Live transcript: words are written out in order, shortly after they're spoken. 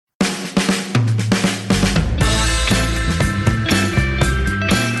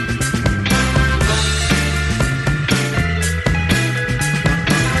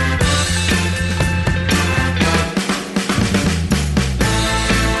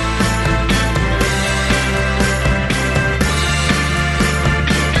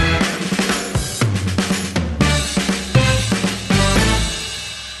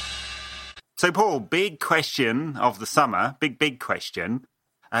So, Paul, big question of the summer, big question.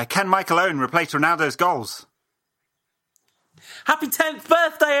 Can Michael Owen replace Ronaldo's goals? Happy 10th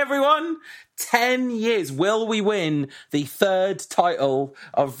birthday, everyone! 10 years. Will we win the third title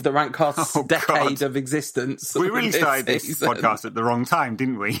of the Rantcast decade of existence? We really started this podcast at the wrong time,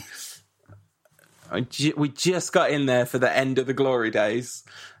 didn't we? We just got in there for the end of the glory days.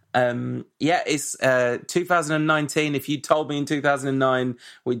 It's 2019. If you told me in 2009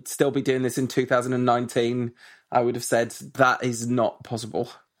 we'd still be doing this in 2019, I would have said that is not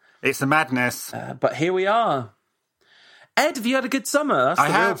possible. It's a madness. But here we are. Ed, have you had a good summer? That's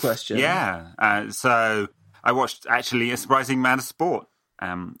the real question. Yeah. So I watched actually a surprising amount of sport.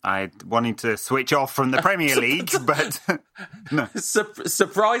 I wanted to switch off from the Premier League, but no.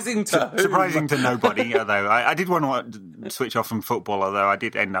 Surprising to nobody. Although I did want to switch off from football, although I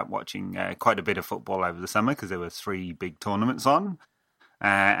did end up watching quite a bit of football over the summer because there were 3 big tournaments on,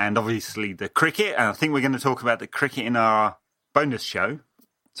 and obviously the cricket. And I think we're going to talk about the cricket in our bonus show.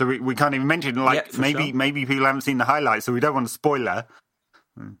 So we can't even mention maybe people haven't seen the highlights, so we don't want to spoiler.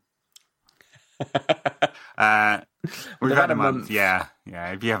 We've had a month. Yeah.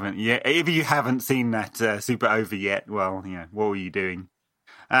 If you haven't seen that Super Over yet, well, yeah, what were you doing?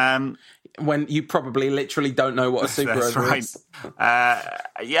 When you probably literally don't know what a Super Over is.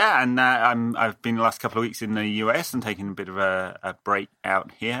 And I've been the last couple of weeks in the US and taking a bit of a break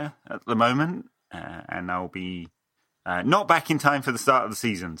out here at the moment, and I'll be not back in time for the start of the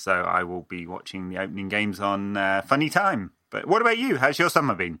season, so I will be watching the opening games on Funny Time. But what about you? How's your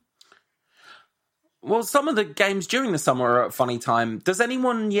summer been? Well, some of the games during the summer are at Funny Time. Does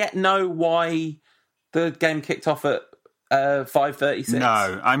anyone yet know why the game kicked off at 5:36?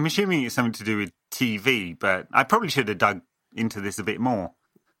 No, I'm assuming it's something to do with TV, but I probably should have dug into this a bit more.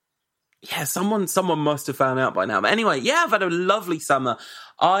 Yeah, someone must have found out by now. But anyway, yeah, I've had a lovely summer.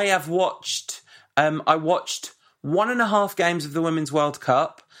 I watched 1.5 games of the Women's World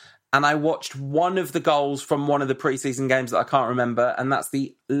Cup, and I watched one of the goals from one of the pre-season games that I can't remember, and that's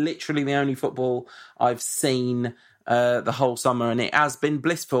literally the only football I've seen the whole summer, and it has been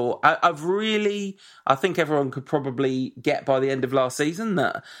blissful. I think everyone could probably get by the end of last season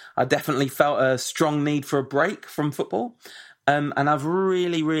that I definitely felt a strong need for a break from football, and I've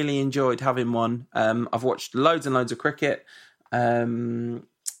really, really enjoyed having one. I've watched loads and loads of cricket, and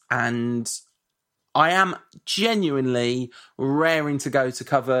I am genuinely raring to go to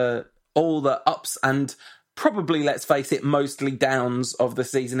cover all the ups and probably, let's face it, mostly downs of the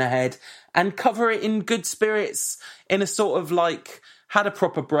season ahead, and cover it in good spirits, in a sort of like, had a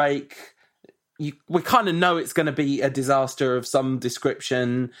proper break. We kind of know it's going to be a disaster of some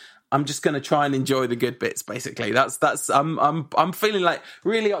description. I'm just going to try and enjoy the good bits, basically. I'm feeling like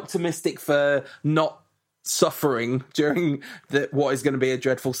really optimistic for not suffering during what is going to be a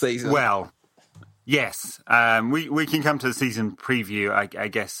dreadful season. Well, yes, we can come to the season preview, I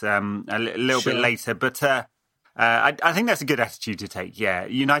guess, a little bit later. But I think that's a good attitude to take. Yeah,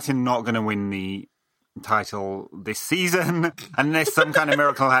 United are not going to win the title this season unless some kind of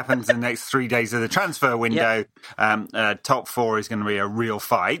miracle happens in the next 3 days of the transfer window. Yep. Top 4 is going to be a real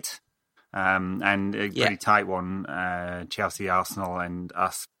fight, and a pretty tight one. Chelsea, Arsenal, and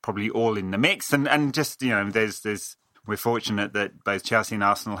us probably all in the mix. And just, we're fortunate that both Chelsea and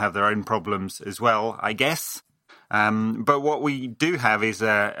Arsenal have their own problems as well, I guess. But what we do have is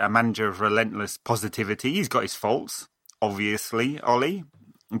a manager of relentless positivity. He's got his faults, obviously, Ollie,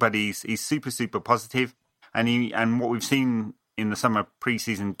 but he's super, super positive. And what we've seen in the summer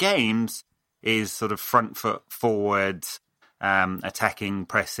pre-season games is sort of front foot forward, attacking,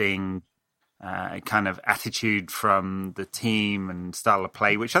 pressing, kind of attitude from the team and style of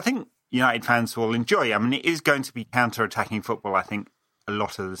play, which I think United fans will enjoy. I mean, it is going to be counter-attacking football, I think, a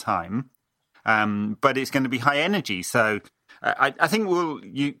lot of the time. But it's going to be high energy. So I think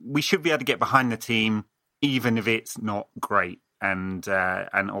we should be able to get behind the team, even if it's not great. And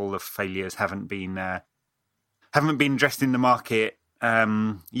all the failures haven't been addressed in the market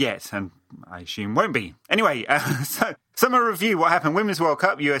yet, and I assume won't be. Anyway, so summer review. What happened? Women's World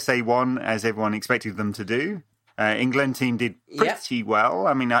Cup. USA won, as everyone expected them to do. England team did pretty well.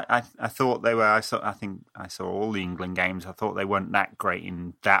 I mean, I thought they were. I think I saw all the England games. I thought they weren't that great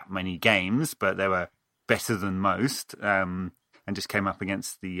in that many games, but they were better than most, and just came up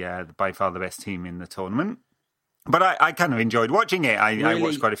against the by far the best team in the tournament. But I kind of enjoyed watching it. I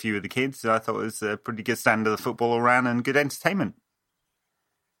watched quite a few of the kids, so I thought it was a pretty good standard of football all around and good entertainment.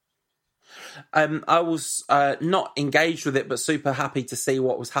 I was not engaged with it, but super happy to see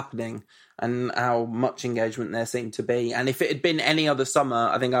what was happening and how much engagement there seemed to be. And if it had been any other summer,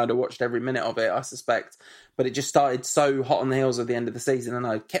 I think I would have watched every minute of it, I suspect. But it just started so hot on the heels of the end of the season, and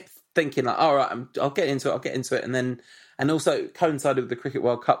I kept thinking like, all right, I'll get into it. And also it coincided with the Cricket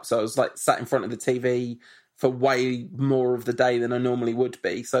World Cup. So I was like sat in front of the TV for way more of the day than I normally would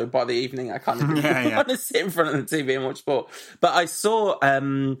be. So by the evening, I kind of didn't want to sit in front of the TV and watch sport. But I saw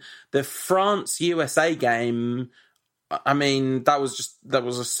the France-USA game. I mean, that was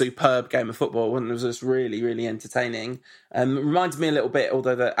a superb game of football, and it was just really, really entertaining. Reminds me a little bit,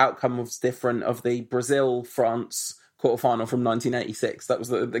 although the outcome was different, of the Brazil-France quarterfinal from 1986. That was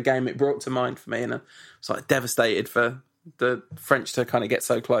the game it brought to mind for me, and I was like devastated for the French to kind of get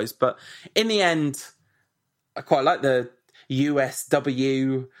so close. But in the end, I quite like the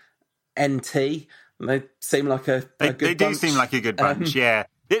USWNT. They seem like a good bunch. They do seem like a good bunch, yeah.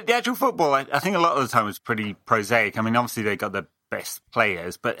 The actual football, I think a lot of the time was pretty prosaic. I mean, obviously they got the best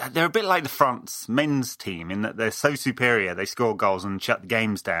players, but they're a bit like the France men's team in that they're so superior. They score goals and shut the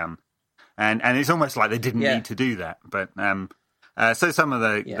games down. And it's almost like they didn't need to do that. But so some of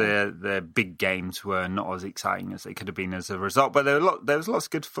the big games were not as exciting as they could have been as a result. But there was lots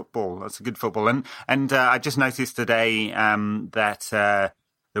of good football, And I just noticed today that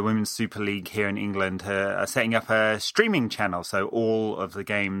the Women's Super League here in England are setting up a streaming channel. So all of the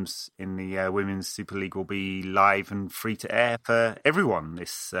games in the Women's Super League will be live and free to air for everyone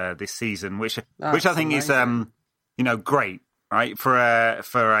this season, which I think amazing. Is great, right? For a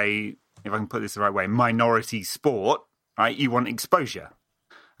if I can put this the right way, minority sport, right? You want exposure.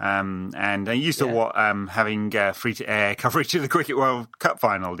 And you saw what having free-to-air coverage of the Cricket World Cup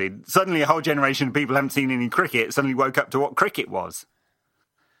final did. Suddenly a whole generation of people who haven't seen any cricket suddenly woke up to what cricket was.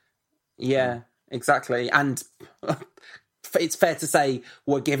 Yeah, exactly. And it's fair to say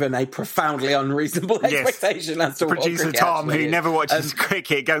we're given a profoundly unreasonable expectation as to what producer Tom, who never watches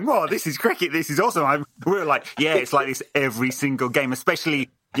cricket, going, "Whoa, this is cricket, this is awesome." We were like, "Yeah, it's like this every single game," especially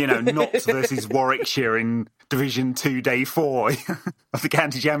Notts versus Warwickshire in Division 2, Day 4 of the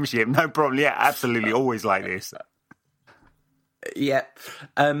County Championship. No problem. Yeah, absolutely, always like this. Yeah,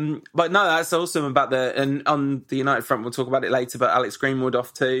 but no, that's awesome about and on the United front, we'll talk about it later, but Alex Greenwood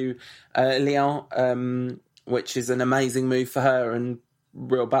off to Lyon, which is an amazing move for her and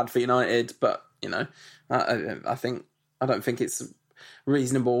real bad for United, but I don't think it's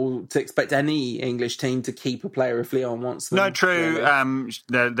reasonable to expect any English team to keep a player if Lyon wants them. No, true.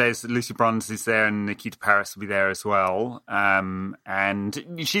 There's Lucy Bronze is there, and Nikita Paris will be there as well, and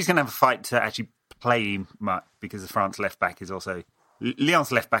she's going to have a fight to actually play much because the France left back is also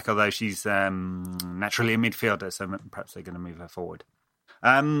Lyon's left back, although she's naturally a midfielder, so perhaps they're going to move her forward.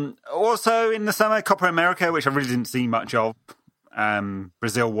 Also in the summer, Copa America, which I really didn't see much of.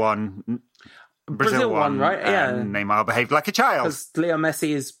 Brazil won. Brazil won, right? Yeah. Neymar behaved like a child. Because Leo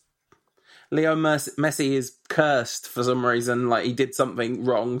Messi is cursed for some reason. Like he did something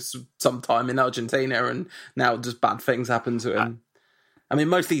wrong sometime in Argentina, and now just bad things happen to him. I mean,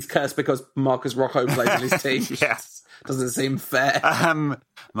 mostly he's cursed because Marcus Rocco plays in his team. Yes. Doesn't seem fair.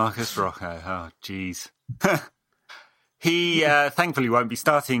 Marcus Rocco, oh, jeez. He thankfully won't be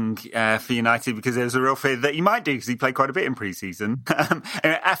starting for United because there's a real fear that he might do because he played quite a bit in pre-season.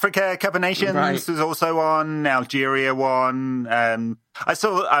 Africa Cup of Nations was also on. Algeria won. I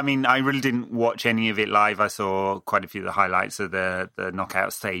really didn't watch any of it live. I saw quite a few of the highlights of the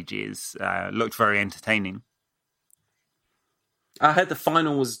knockout stages. Looked very entertaining. I heard the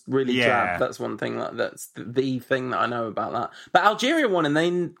final was really drab. That's one thing. That's the thing that I know about that. But Algeria won, and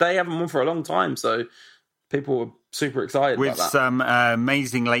they haven't won for a long time, so people were super excited with about that. With some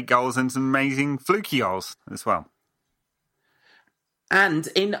amazing late goals and some amazing fluky goals as well. And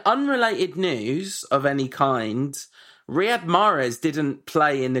in unrelated news of any kind, Riyad Mahrez didn't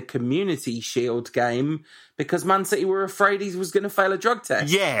play in the Community Shield game because Man City were afraid he was going to fail a drug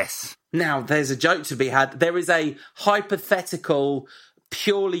test. Yes. Now, there's a joke to be had. There is a hypothetical,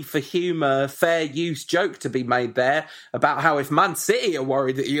 purely for humour, fair use joke to be made there about how if Man City are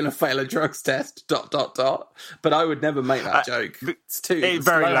worried that you're going to fail a drugs test, ... But I would never make that joke. It's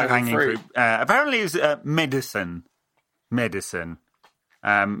very low-hanging fruit. Apparently it was medicine.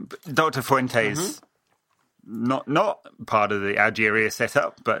 Dr. Fuentes, not part of the Algeria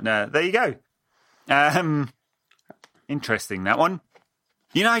setup, but there you go. Interesting, that one.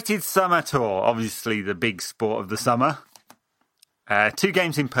 United Summer Tour, obviously the big sport of the summer. 2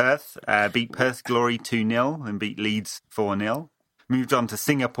 games in Perth, beat Perth Glory 2-0 and beat Leeds 4-0. Moved on to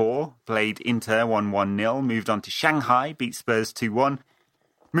Singapore, played Inter 1-1-0. Moved on to Shanghai, beat Spurs 2-1.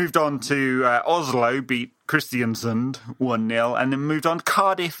 Moved on to Oslo, beat Kristiansund 1-0. And then moved on to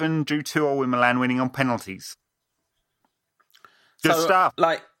Cardiff and drew 2-2 with Milan, winning on penalties. Good stuff.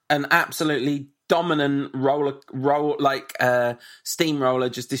 Like an absolutely dominant steamroller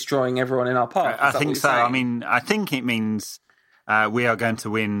just destroying everyone in our park. I think so. Saying? I mean, I think it means we are going to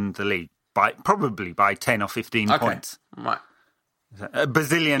win the league probably by 10 or 15 points. Right. A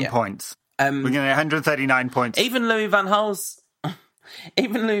bazillion points. We're going to get 139 points. Even Louis van Gaal's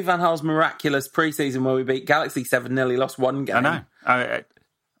miraculous preseason where we beat Galaxy 7-0, he lost one game. I know.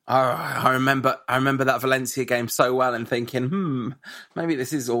 I remember that Valencia game so well and thinking, maybe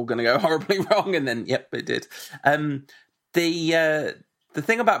this is all going to go horribly wrong. And then, yep, it did. The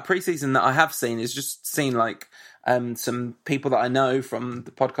thing about preseason that I have seen is just seen like some people that I know from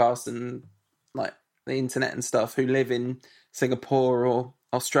the podcast and like the internet and stuff who live in Singapore or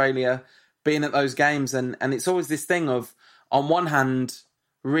Australia being at those games. And it's always this thing of, on one hand,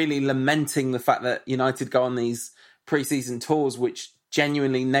 really lamenting the fact that United go on these preseason tours, which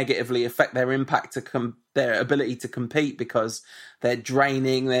genuinely negatively affect their impact their ability to compete because they're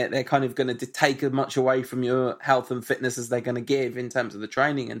draining. They're kind of going to take as much away from your health and fitness as they're going to give in terms of the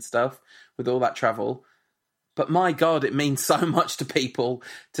training and stuff with all that travel. But my God, it means so much to people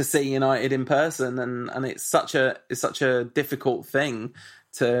to see United in person, and it's such a difficult thing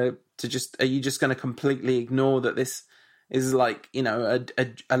to just. Are you just going to completely ignore that this is like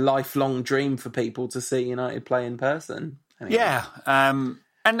a lifelong dream for people to see United play in person? Anyway. Yeah.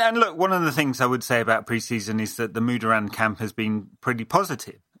 And look, one of the things I would say about preseason is that the mood around camp has been pretty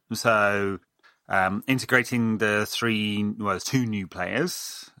positive. So integrating the two new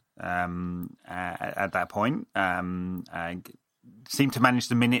players at that point seemed to manage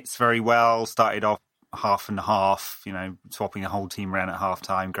the minutes very well. Started off half and half, swapping the whole team around at half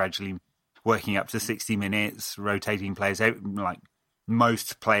time, gradually working up to 60 minutes, rotating players out. Like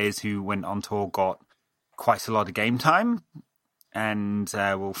most players who went on tour got quite a lot of game time, and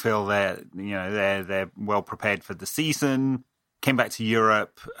will feel they're well prepared for the season. Came back to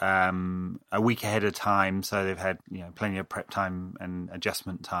Europe a week ahead of time, so they've had plenty of prep time and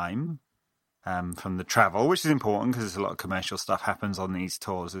adjustment time from the travel, which is important because a lot of commercial stuff happens on these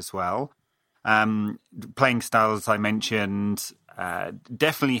tours as well. Playing style, as I mentioned,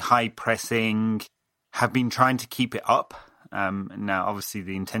 definitely high pressing. Have been trying to keep it up. Now, obviously,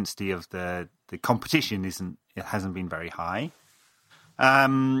 the intensity of the competition hasn't been very high,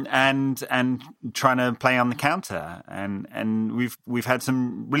 and trying to play on the counter, and we've had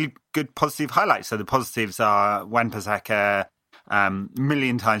some really good positive highlights. So the positives are Wan-Bissaka,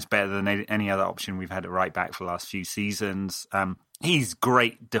 million times better than any other option we've had at right back for the last few seasons. He's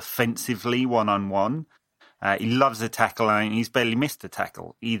great defensively, 1-on-1. He loves a tackle, and he's barely missed a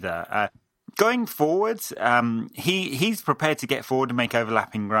tackle either. Going forward, he's prepared to get forward and make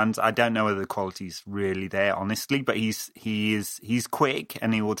overlapping runs. I don't know whether the quality's really there, honestly, but he's quick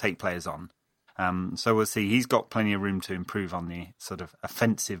and he will take players on. So we'll see. He's got plenty of room to improve on the sort of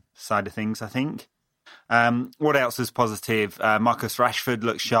offensive side of things, I think. What else is positive? Marcus Rashford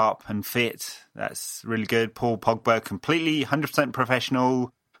looks sharp and fit. That's really good. Paul Pogba, completely 100%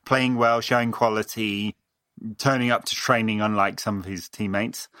 professional, playing well, showing quality, turning up to training unlike some of his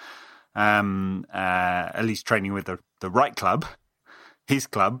teammates. At least training with the right club, his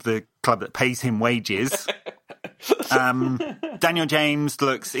club, the club that pays him wages. Daniel James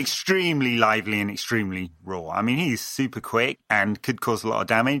looks extremely lively and extremely raw. I mean, he's super quick and could cause a lot of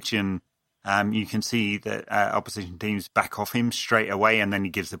damage, and you can see that opposition teams back off him straight away, and then he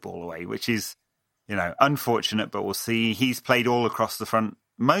gives the ball away, which is, unfortunate, but we'll see. He's played all across the front,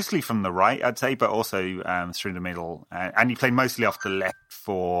 mostly from the right, I'd say, but also through the middle, and he played mostly off the left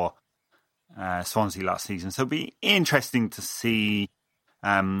for Swansea last season. So it'll be interesting to see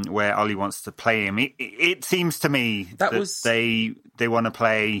where Ollie wants to play him. It seems to me that they want to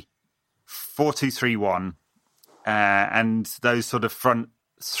play 4-2-3-1, and those sort of front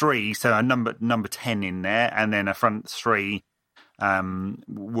three, so a number 10 in there, and then a front three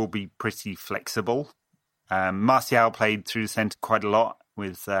will be pretty flexible. Martial played through the centre quite a lot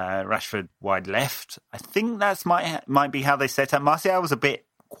with Rashford wide left. I think that's might be how they set up. Martial was a bit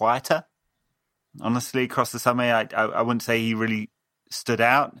quieter, honestly, across the summer. I wouldn't say he really stood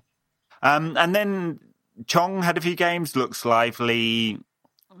out. And then Chong had a few games, looks lively,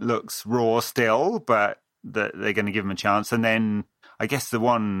 looks raw still, but they're going to give him a chance. And then I guess the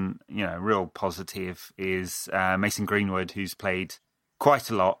one, real positive is Mason Greenwood, who's played quite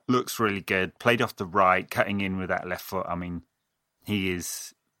a lot, looks really good, played off the right, cutting in with that left foot. I mean, he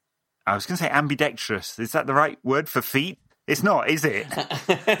is, I was going to say ambidextrous. Is that the right word for feet? It's not, is it?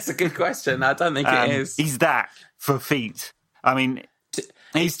 It's a good question. I don't think it is. He's that for feet. I mean,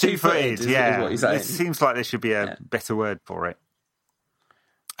 he's two-footed, yeah. Is what he's saying. It seems like there should be a better word for it.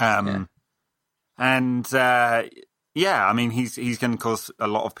 And I mean, he's going to cause a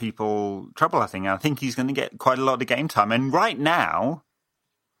lot of people trouble, I think. I think he's going to get quite a lot of game time. And right now,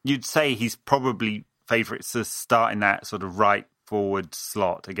 you'd say he's probably favourites to start in that sort of right forward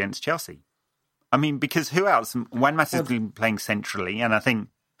slot against Chelsea. I mean, because who else? Juan Mata's been playing centrally, and I think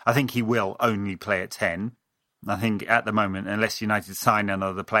he will only play at 10. I think at the moment, unless United sign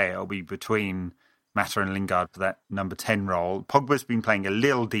another player, it'll be between Mata and Lingard for that number 10 role. Pogba's been playing a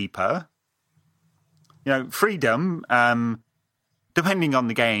little deeper. Freedom, depending on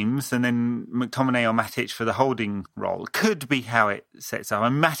the games, and then McTominay or Matic for the holding role could be how it sets up.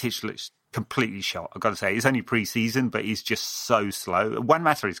 And Matic looks completely shot, I've got to say. It's only pre-season, but he's just so slow. Juan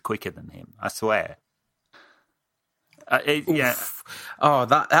Mata is quicker than him, I swear. Yeah. Oh,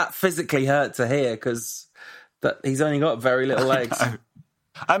 that physically hurt to hear, because he's only got very little legs.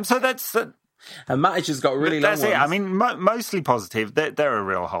 So that's... and Matic has got really long ones. That's it. I mean, mostly positive. There are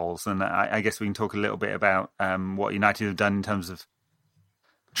real holes, and I guess we can talk a little bit about what United have done in terms of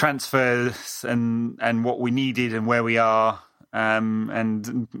transfers and what we needed and where we are,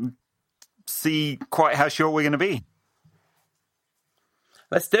 and see quite how short we're going to be.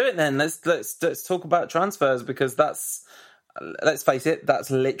 Let's do it then. Let's talk about transfers, because let's face it,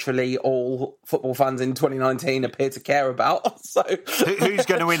 that's literally all football fans in 2019 appear to care about. So who's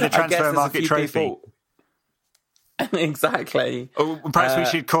going to win the transfer market trophy? Exactly. Or perhaps we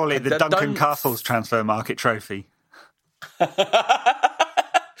should call it the Duncan Castles transfer market trophy.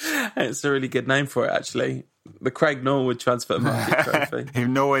 It's a really good name for it, actually. The Craig Norwood transfer market trophy.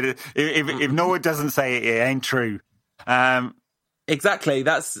 If Norwood doesn't say it, it ain't true. Exactly.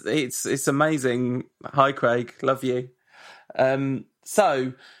 It's amazing. Hi, Craig. Love you.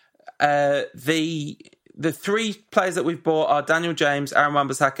 So the three players that we've bought are Daniel James, Aaron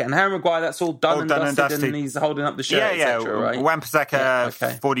Wan-Bissaka, and Harry Maguire. That's all done and dusted, and he's holding up the shirt, etc. Right?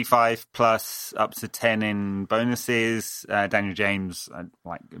 Wan-Bissaka, 45 plus, up to 10 in bonuses. Daniel James,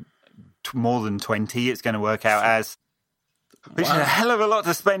 more than 20. It's going to work out as, which is a hell of a lot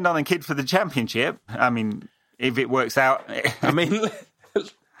to spend on a kid for the championship. I mean, if it works out, I mean.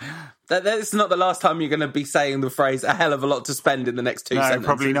 That's not the last time you're going to be saying the phrase "a hell of a lot to spend" in the next two sentences. No,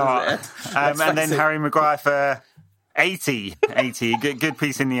 probably not. And then Harry Maguire for 80. Good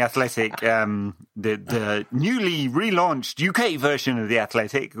piece in The Athletic, the newly relaunched UK version of The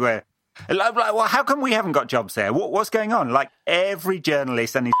Athletic, where, well, how come we haven't got jobs there? What's going on? Like, every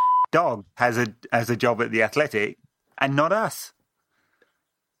journalist and his dog has a job at The Athletic, and not us.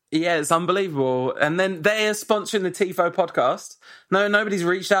 Yeah, it's unbelievable. And then they're sponsoring the TIFO podcast. No, nobody's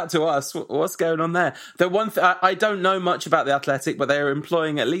reached out to us. What's going on there? The one I don't know much about The Athletic, but they're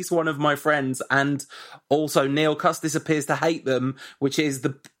employing at least one of my friends, and also Neil Custis appears to hate them, which is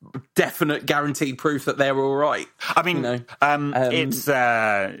the definite guaranteed proof that they're all right. I mean, it's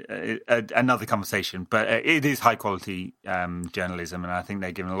another conversation, but it is high quality journalism, and I think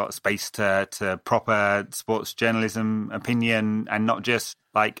they're giving a lot of space to proper sports journalism opinion, and not just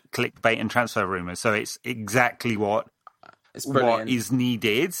like clickbait and transfer rumours. So it's exactly what is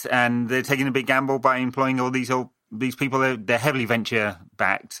needed, and they're taking a big gamble by employing all these people. They're heavily venture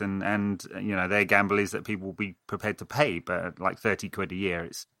backed, and their gamble is that people will be prepared to pay, but like 30 quid a year,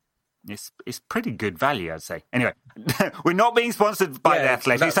 it's pretty good value, I'd say. Anyway, we're not being sponsored by The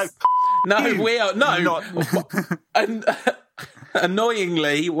Athletic, so we are not. And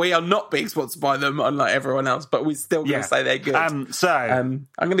annoyingly, we are not being sponsored by them, unlike everyone else, but we're still going to say they're good. I'm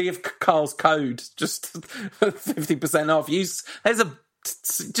going to give Carl's code just 50% off.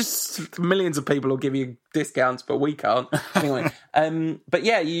 Just millions of people will give you discounts, but we can't. Anyway, but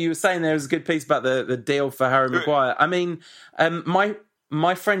yeah, you were saying there was a good piece about the deal for Harry Maguire. I mean,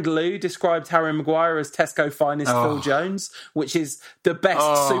 my friend Lou described Harry Maguire as Tesco finest Phil Jones, which is the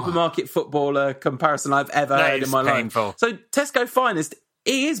best supermarket footballer comparison I've ever heard in my life. So Tesco finest,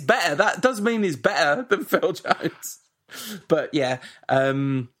 he is better. That does mean he's better than Phil Jones. But yeah,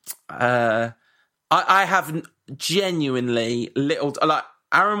 I have genuinely little... Like,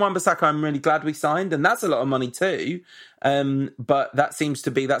 Aaron Wan-Bissaka, I'm really glad we signed, and that's a lot of money too. But that's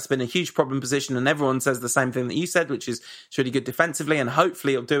been a huge problem position, and everyone says the same thing that you said, which is it's really good defensively, and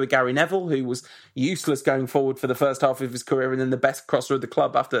hopefully it'll do a Gary Neville, who was useless going forward for the first half of his career, and then the best crosser of the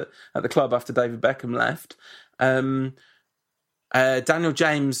club after David Beckham left. Daniel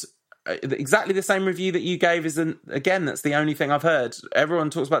James, exactly the same review that you gave again, that's the only thing I've heard.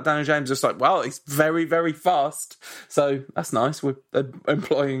 Everyone talks about Daniel James just like, well, he's very, very fast. So that's nice. We're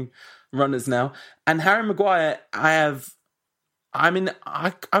employing runners now. And Harry Maguire, I was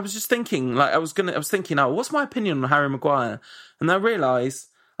just thinking, I was thinking, what's my opinion on Harry Maguire? And I realised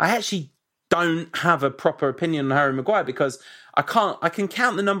I actually don't have a proper opinion on Harry Maguire, because I can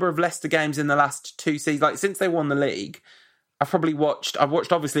count the number of Leicester games in the last 2 seasons, like since they won the league. I've watched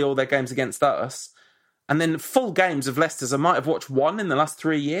obviously all their games against us, and then full games of Leicester's. I might have watched one in the last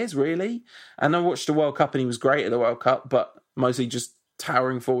 3 years, really. And I watched the World Cup, and he was great at the World Cup, but mostly just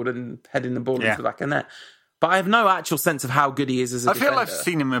towering forward and heading the ball into the back of the net. But I have no actual sense of how good he is as a defender. I feel I've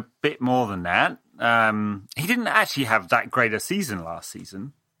seen him a bit more than that. He didn't actually have that great a season last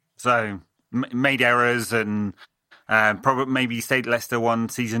season. So made errors and probably maybe stayed Leicester one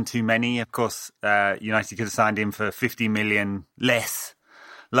season too many. Of course, United could have signed him for 50 million less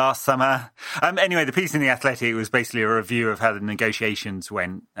last summer. Anyway, the piece in The Athletic was basically a review of how the negotiations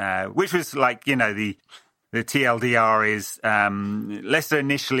went, which was like, the TLDR is Leicester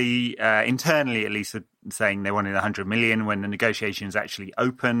initially, internally at least, saying they wanted 100 million. When the negotiations actually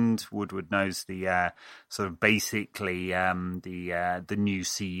opened, Woodward knows the sort of basically the new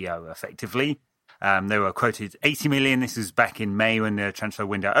CEO effectively. They were quoted 80 million. This was back in May when the transfer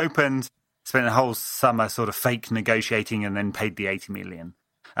window opened. Spent the whole summer sort of fake negotiating and then paid the 80 million,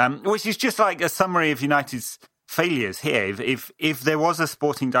 which is just like a summary of United's failures here. If there was a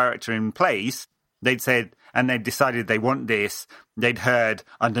sporting director in place, they'd said, and they decided they want this, they'd heard,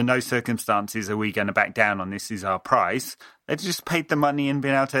 under no circumstances are we going to back down on this, is our price. They'd just paid the money and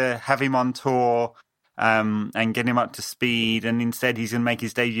been able to have him on tour and get him up to speed, and instead he's going to make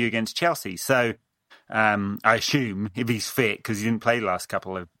his debut against Chelsea. So I assume, if he's fit, because he didn't play the last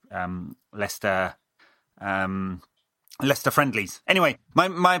couple of Leicester friendlies. Anyway,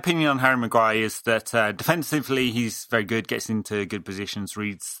 my opinion on Harry Maguire is that defensively he's very good, gets into good positions,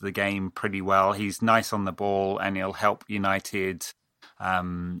 reads the game pretty well. He's nice on the ball and he'll help United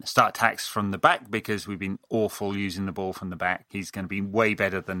start attacks from the back because we've been awful using the ball from the back. He's going to be way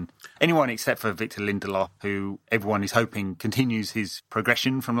better than anyone except for Victor Lindelof, who everyone is hoping continues his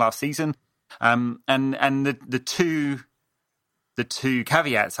progression from last season. And the two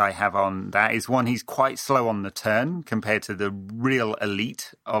caveats I have on that is, one, he's quite slow on the turn compared to the real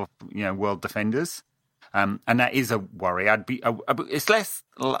elite of world defenders, and that is a worry. It's less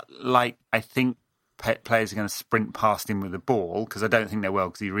like I think players are going to sprint past him with the ball, because I don't think they will,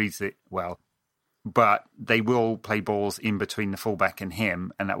 because he reads it well. But they will play balls in between the fullback and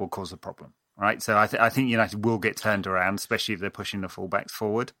him, and that will cause a problem. Right? So I think United will get turned around, especially if they're pushing the fullbacks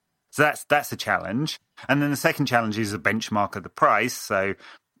forward. So that's a challenge. And then the second challenge is the benchmark of the price. So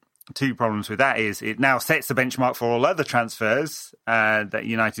two problems with that is it now sets the benchmark for all other transfers that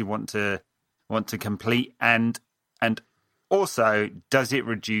United want to complete, and also, does it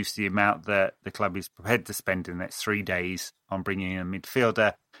reduce the amount that the club is prepared to spend in the next 3 days on bringing in a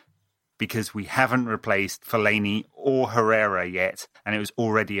midfielder? Because we haven't replaced Fellaini or Herrera yet, and it was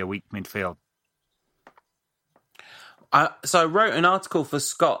already a weak midfield. So I wrote an article for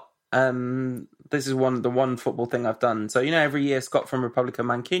Scott. This is the one football thing I've done. So, every year Scott from Republica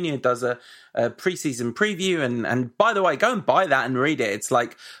Mancunia does a pre-season preview. And by the way, go and buy that and read it. It's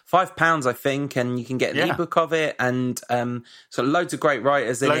like £5, I think, and you can get an ebook of it. And so loads of great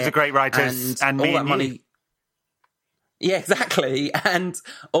writers in it. Loads of great writers. And all that money. Yeah, exactly. And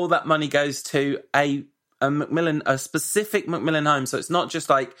all that money goes to a specific Macmillan home. So it's not just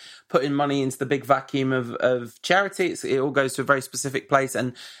like putting money into the big vacuum of charity. It all goes to a very specific place.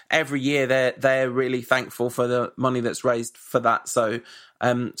 And every year they're really thankful for the money that's raised for that. So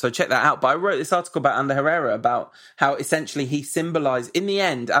check that out. But I wrote this article about Ander Herrera, about how essentially he symbolised, in the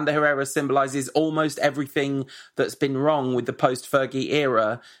end, Ander Herrera symbolises almost everything that's been wrong with the post-Fergie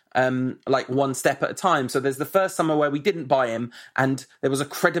era, like one step at a time. So there's the first summer where we didn't buy him, and there was a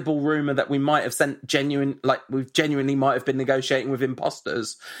credible rumour that we might have we genuinely might have been negotiating with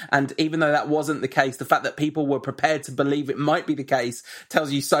imposters. And even though that wasn't the case, the fact that people were prepared to believe it might be the case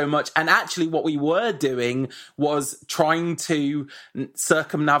tells you so much. And actually what we were doing was trying to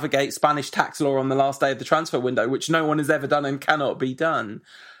circumnavigate Spanish tax law on the last day of the transfer window, which no one has ever done and cannot be done.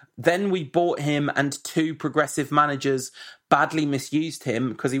 Then we bought him, and two progressive managers badly misused him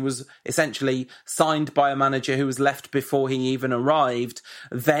because he was essentially signed by a manager who was left before he even arrived,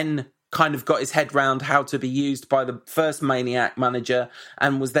 then kind of got his head round how to be used by the first Maniac manager,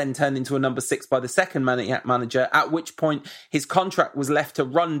 and was then turned into a number 6 by the second Maniac manager, at which point his contract was left to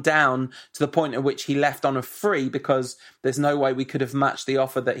run down to the point at which he left on a free, because there's no way we could have matched the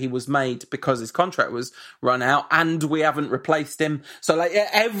offer that he was made because his contract was run out, and we haven't replaced him. So like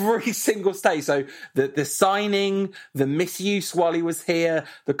every single stage, so the signing, the misuse while he was here,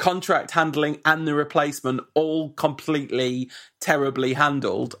 the contract handling, and the replacement, all completely terribly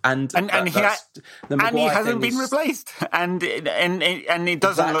handled. And he hasn't been replaced, and it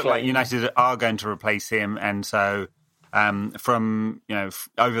doesn't look like United are going to replace him. And so, from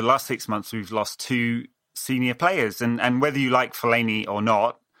over the last 6 months, we've lost two senior players, and whether you like Fellaini or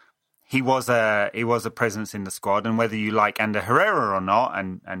not, he was a presence in the squad, and whether you like Ander Herrera or not,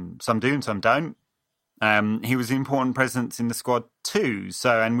 and some do and some don't, he was an important presence in the squad too.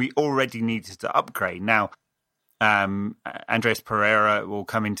 So, and we already needed to upgrade now. Andres Pereira will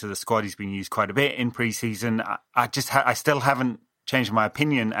come into the squad. He's been used quite a bit in pre-season. I still haven't changed my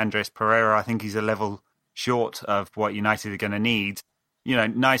opinion. Andres Pereira, I think he's a level short of what United are going to need.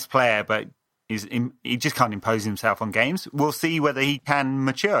 Nice player, but he just can't impose himself on games. We'll see whether he can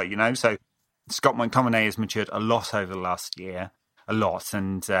mature, So Scott McTominay has matured a lot over the last year, a lot.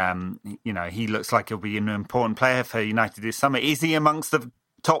 And, he looks like he'll be an important player for United this summer. Is he amongst the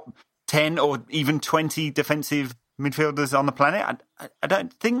top 10 or even 20 defensive midfielders on the planet? I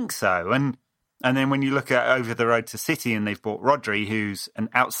don't think so. And then when you look at over the road to City and they've bought Rodri, who's an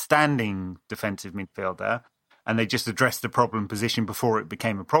outstanding defensive midfielder, and they just addressed the problem position before it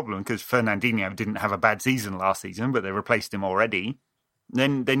became a problem because Fernandinho didn't have a bad season last season, but they replaced him already.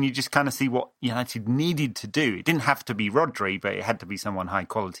 Then you just kind of see what United needed to do. It didn't have to be Rodri, but it had to be someone high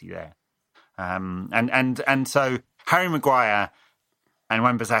quality there. And so Harry Maguire and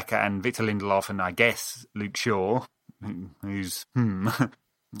Wan-Bissaka and Victor Lindelof and I guess Luke Shaw, who's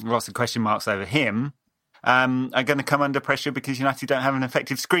lots of question marks over him, are going to come under pressure because United don't have an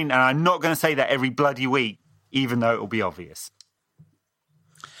effective screen. And I'm not going to say that every bloody week, even though it will be obvious.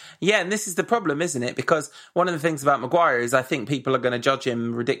 Yeah, and this is the problem, isn't it? Because one of the things about Maguire is I think people are going to judge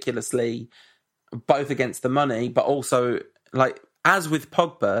him ridiculously, both against the money, but also, as with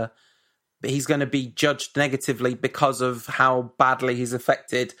Pogba, he's going to be judged negatively because of how badly he's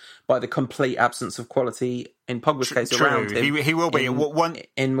affected by the complete absence of quality in Pogba's case around him. He will be.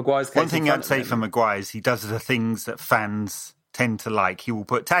 In Maguire's case. One thing I'd say for Maguire is he does the things that fans tend to like. He will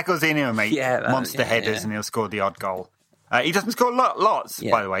put tackles in, he'll make monster headers, and he'll score the odd goal. He doesn't score lots,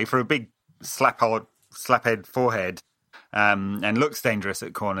 by the way, for a big slaphead forehead, and looks dangerous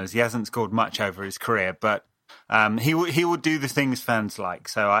at corners. He hasn't scored much over his career, but he will do the things fans like.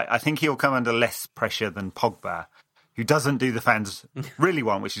 So I think he'll come under less pressure than Pogba, who doesn't do the fans really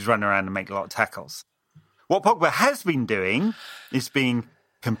want, which is run around and make a lot of tackles. What Pogba has been doing is being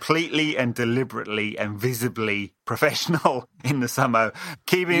completely and deliberately and visibly professional in the summer,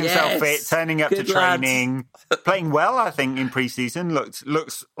 keeping himself fit, turning up to training, playing well, I think, in pre-season.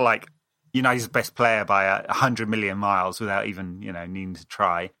 Looks like United's best player by 100 million miles without even, needing to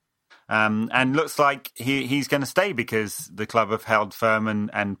try. And looks like he's going to stay because the club have held firm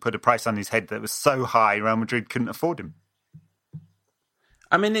and put a price on his head that was so high Real Madrid couldn't afford him.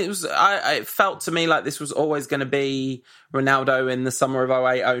 I mean, it felt to me like this was always going to be Ronaldo in the summer of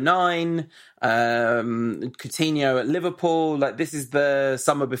 08-09, Coutinho at Liverpool. This is the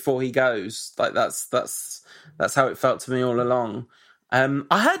summer before he goes. That's how it felt to me all along.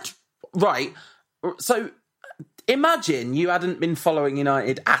 So imagine you hadn't been following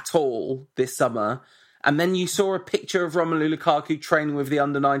United at all this summer, and then you saw a picture of Romelu Lukaku training with the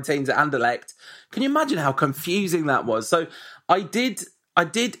under-19s at Anderlecht. Can you imagine how confusing that was? So it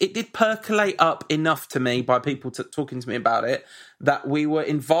did percolate up enough to me by people talking to me about it that we were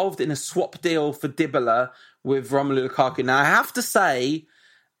involved in a swap deal for Dybala with Romelu Lukaku. Now, I have to say,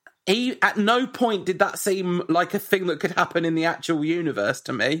 at no point did that seem like a thing that could happen in the actual universe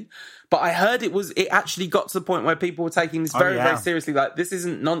to me. But I heard it actually got to the point where people were taking this very, very seriously. This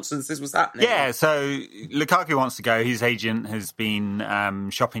isn't nonsense. This was happening. Yeah, so Lukaku wants to go. His agent has been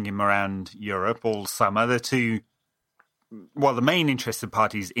shopping him around Europe all summer. The main interested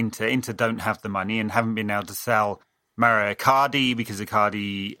parties, Inter don't have the money and haven't been able to sell Mario Icardi because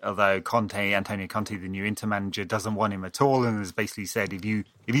Icardi, although Antonio Conte, the new Inter manager, doesn't want him at all and has basically said, if you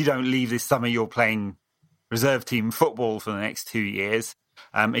don't leave this summer, you're playing reserve team football for the next 2 years.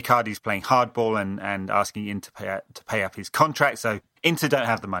 Icardi's playing hardball and asking Inter to pay up his contract. So Inter don't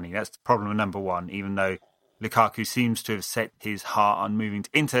have the money. That's problem number one, even though Lukaku seems to have set his heart on moving to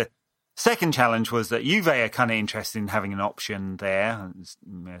Inter. Second challenge was that Juve are kind of interested in having an option there.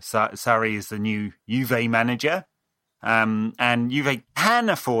 Sarri is the new Juve manager. And Juve can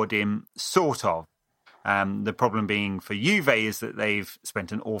afford him, sort of. The problem being for Juve is that they've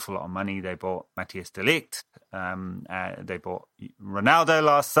spent an awful lot of money. They bought Matthias de Ligt. They bought Ronaldo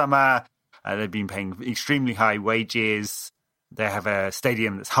last summer. They've been paying extremely high wages. They have a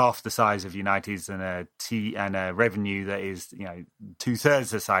stadium that's half the size of United's and a revenue that is 2/3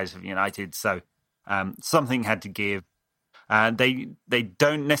 the size of United. So something had to give. They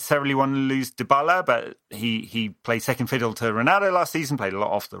don't necessarily want to lose Dybala, but he played second fiddle to Ronaldo last season, played a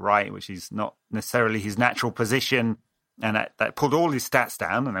lot off the right, which is not necessarily his natural position, and that pulled all his stats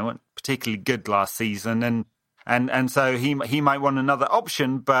down, and they weren't particularly good last season, and so he might want another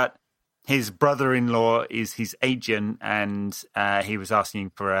option, but his brother-in-law is his agent, and he was asking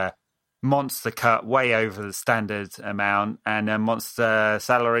for a monster cut way over the standard amount and a monster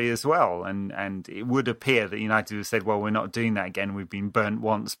salary as well. And it would appear that United have said, well, we're not doing that again. We've been burnt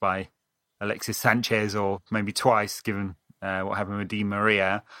once by Alexis Sanchez, or maybe twice, given what happened with Di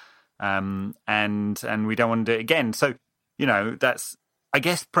Maria. And we don't want to do it again. So, that's, I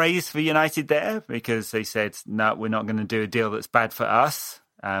guess, praise for United there, because they said, no, we're not going to do a deal that's bad for us.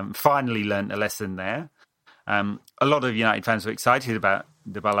 Finally learnt a lesson there. A lot of United fans were excited about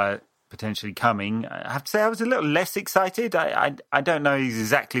Dybala potentially coming. I have to say I was a little less excited. I don't know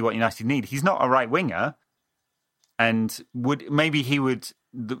exactly what United need. He's not a right winger. And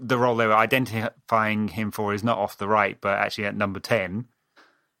the role they were identifying him for is not off the right, but actually at number 10,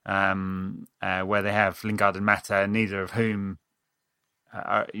 where they have Lingard and Mata, neither of whom,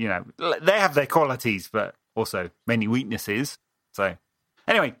 they have their qualities, but also many weaknesses. So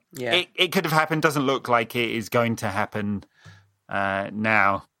anyway, it could have happened. Doesn't look like it is going to happen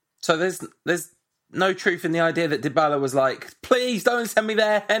now. So there's no truth in the idea that Dybala was like, please don't send me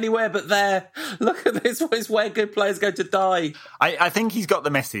there anywhere but there. Look at this, is where good players go to die. I think he's got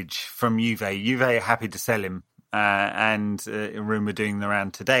the message from Juve. Juve are happy to sell him. And a rumour doing the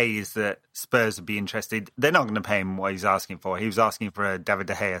round today is that Spurs would be interested. They're not going to pay him what he's asking for. He was asking for a David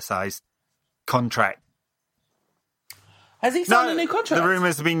De Gea-sized contract. Has he signed a new contract? The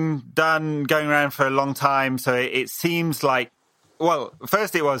rumours have been going around for a long time, so it seems like, well,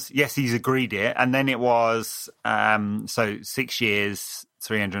 first it was, yes, he's agreed it, and then it was, 6 years,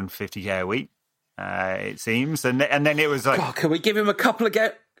 350k a week, it seems, and then it was like... God, can we give him a couple of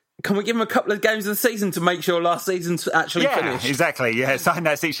games of the season to make sure last season's actually finished? Yeah, exactly, yeah, sign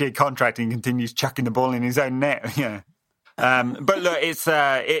that 6-year contract and continues chucking the ball in his own net, yeah. But look,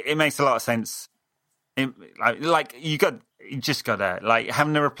 it makes a lot of sense. You just got to,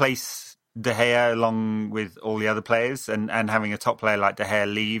 having to replace De Gea along with all the other players and having a top player like De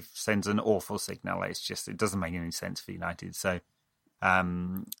Gea leave sends an awful signal. It doesn't make any sense for United. So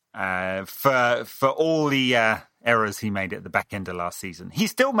for all the errors he made at the back end of last season, he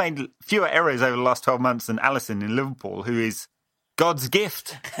still made fewer errors over the last 12 months than Alisson in Liverpool, who is God's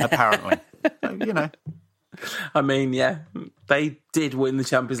gift, apparently. So, I mean, yeah, they did win the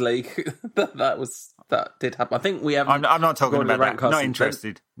Champions League. That did happen. I think we haven't. I'm not talking about that. Not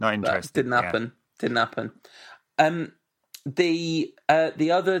interested. Didn't happen. Yeah. Didn't happen. The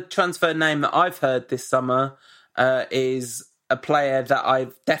other transfer name that I've heard this summer is a player that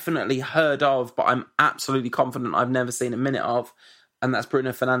I've definitely heard of, but I'm absolutely confident I've never seen a minute of, and that's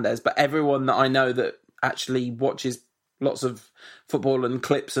Bruno Fernandes. But everyone that I know that actually watches lots of football and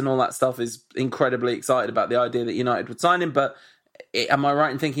clips and all that stuff is incredibly excited about the idea that United would sign him. But am I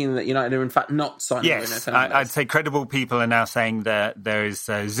right in thinking that United are in fact not signing Bruno Fernandes? I'd say credible people are now saying that there is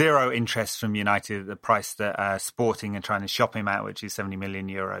zero interest from United at the price that Sporting are trying to shop him at, which is 70 million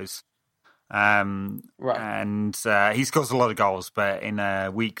euros. Right. And he scores a lot of goals, but in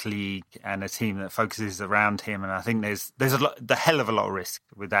a weak league and a team that focuses around him, and I think there's the hell of a lot of risk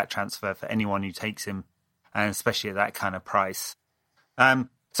with that transfer for anyone who takes him, and especially at that kind of price.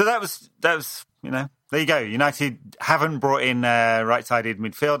 So that was there you go. United haven't brought in a right-sided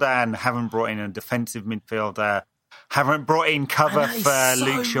midfielder and haven't brought in a defensive midfielder, haven't brought in cover for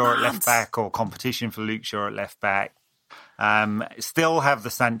Luke Shaw at left back or competition for Luke Shaw at left back. Still have the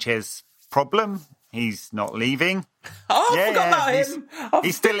Sanchez problem. He's not leaving. I forgot about him.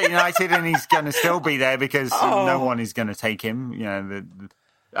 He's still at United and he's going to still be there because no one is going to take him.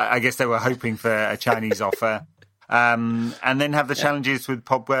 I guess they were hoping for a Chinese offer. And then have the challenges with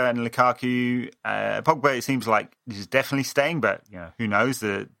Pogba and Lukaku. Pogba, it seems like he's definitely staying, but who knows?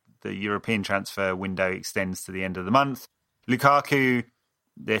 The European transfer window extends to the end of the month. Lukaku,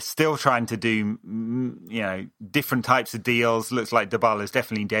 they're still trying to do different types of deals. Looks like Dybala is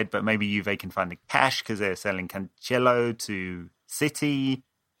definitely dead, but maybe Juve can find the cash because they're selling Cancelo to City.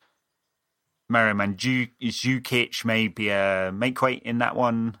 Mario Mandzukic may be a make-weight in that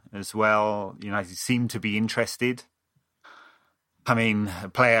one as well. United seem to be interested. I mean, a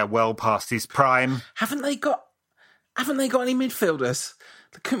player well past his prime. Haven't they got any midfielders?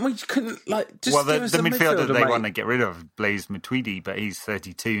 Couldn't just the midfielder they want to get rid of, Blaise Matuidi, but he's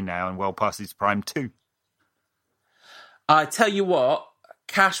 32 now and well past his prime too. I tell you what,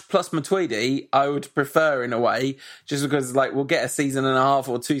 Cash plus Matuidi, I would prefer in a way, just because we'll get a season and a half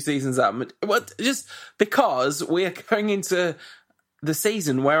or 2 seasons out. Just because we are going into the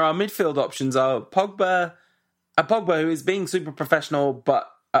season where our midfield options are Pogba, who is being super professional but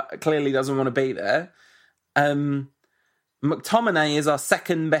clearly doesn't want to be there. McTominay is our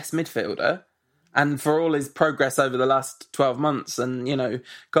second best midfielder, and for all his progress over the last 12 months, and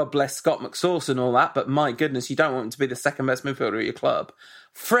God bless Scott McSauce and all that, but my goodness, you don't want him to be the second best midfielder at your club.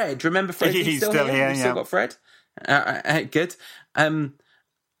 Fred, remember Fred? He's still here. We've still got Fred. Good.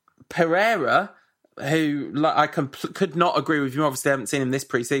 Pereira, who I could not agree with you. Obviously, I haven't seen him this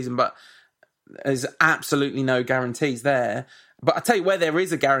pre-season, but there's absolutely no guarantees there. But I tell you where there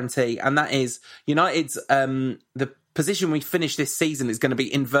is a guarantee, and that is United's the position we finish this season is going to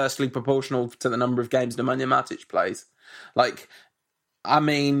be inversely proportional to the number of games Nemanja Matic plays. Like, I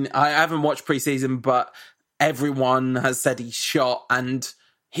mean, I haven't watched pre-season, but everyone has said he's shot, and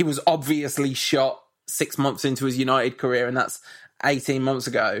he was obviously shot 6 months into his United career, and that's 18 months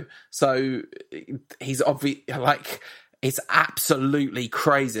ago. So he's it's absolutely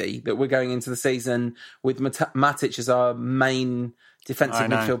crazy that we're going into the season with Matic as our main defensive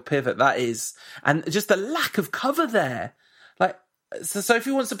midfield pivot. That is, and just the lack of cover there. Like, so if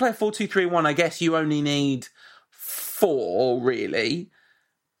he wants to play a 4-2-3-1, I guess you only need 4 really.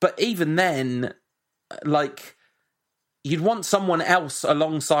 But even then, like, you'd want someone else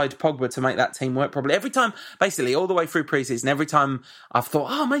alongside Pogba to make that team work properly. Every time, basically, all the way through pre-season, every time I've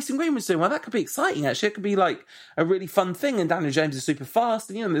thought, Mason Greenwood's doing well, that could be exciting, actually. It could be, like, a really fun thing, and Daniel James is super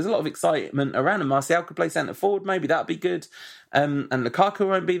fast, and, there's a lot of excitement around him. Martial could play centre-forward, maybe that'd be good. And Lukaku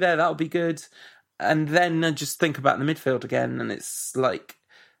won't be there, that'll be good. And then just think about the midfield again, and it's like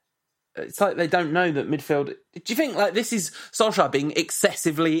they don't know that midfield. Do you think, like, this is Solskjaer being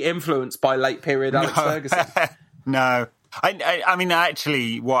excessively influenced by late-period Alex Ferguson? No, I mean,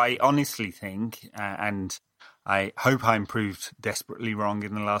 actually, what I honestly think, and I hope I'm proved desperately wrong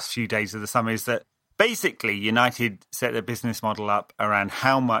in the last few days of the summer, is that basically United set their business model up around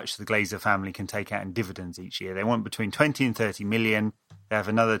how much the Glazer family can take out in dividends each year. They want between 20 and 30 million. They have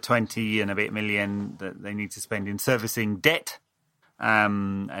another 20 and a bit million that they need to spend in servicing debt,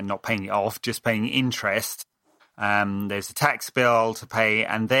 and not paying it off, just paying interest. There's a tax bill to pay,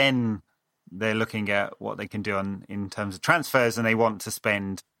 and then they're looking at what they can do in terms of transfers, and they want to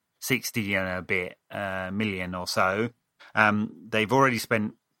spend 60 and a bit million or so. They've already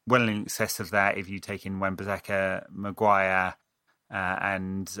spent well in excess of that if you take in Wan-Bissaka, Maguire,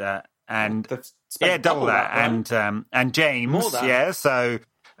 and double that, right? And James, So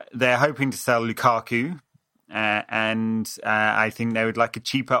they're hoping to sell Lukaku, and I think they would like a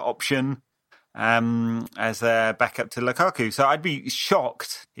cheaper option as a backup to Lukaku. So I'd be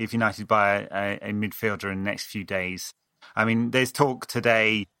shocked if United buy a midfielder in the next few days. I mean, there's talk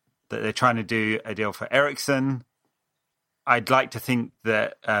today that they're trying to do a deal for Eriksen. I'd like to think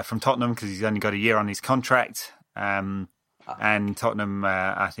that from Tottenham, because he's only got a year on his contract, and Tottenham,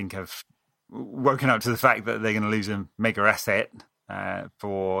 I think, have woken up to the fact that they're going to lose a mega asset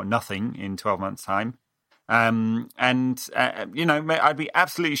for nothing in 12 months' time. I'd be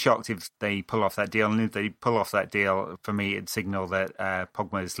absolutely shocked if they pull off that deal. And if they pull off that deal, for me, it'd signal that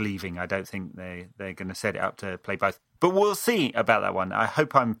Pogba is leaving. I don't think they're going to set it up to play both. But we'll see about that one. I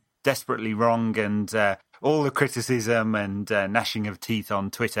hope I'm desperately wrong, and all the criticism and gnashing of teeth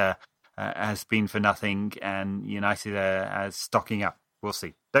on Twitter has been for nothing, and United are stocking up. We'll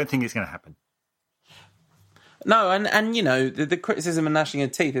see. Don't think it's going to happen. No, and the criticism and gnashing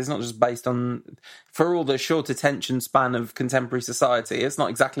of teeth is not just based on, for all the short attention span of contemporary society, it's not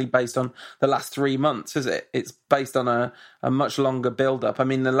exactly based on the last 3 months, is it? It's based on a much longer build-up. I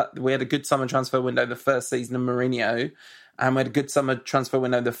mean, we had a good summer transfer window the first season of Mourinho, and we had a good summer transfer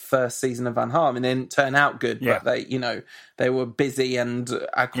window the first season of Van Gaal. I mean, they didn't turn out good, but they were busy and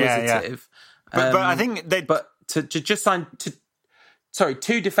acquisitive. Yeah. But I think they... But to just sign...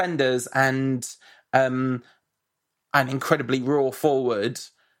 two defenders and... an incredibly raw forward,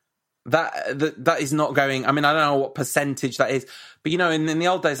 that is not going. I mean, I don't know what percentage that is, but in the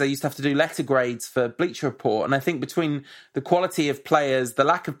old days, they used to have to do letter grades for Bleacher Report, and I think between the quality of players, the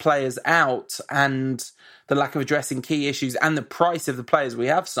lack of players out, and the lack of addressing key issues, and the price of the players we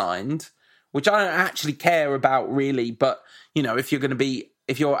have signed, which I don't actually care about really, but if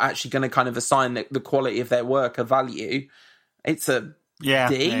you're actually going to kind of assign the quality of their work a value, it's a D.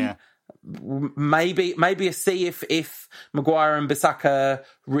 Yeah. Maybe a C if Maguire and Bissaka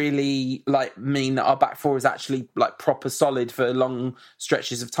really mean that our back four is actually proper solid for long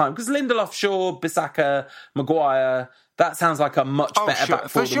stretches of time. Because Lindelof, Shaw, Bissaka, Maguire, that sounds like a much better back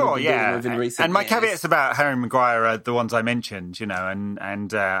four than we've been dealing with in recent And my years. caveats about Harry Maguire are the ones I mentioned, United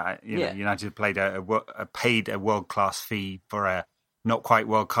paid a world-class fee for a not quite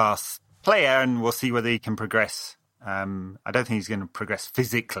world-class player, and we'll see whether he can progress. I don't think he's going to progress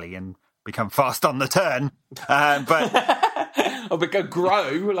physically and become fast on the turn, but or become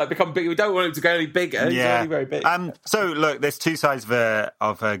big. We don't want him to go any bigger. He's already very big. So look, there's two sides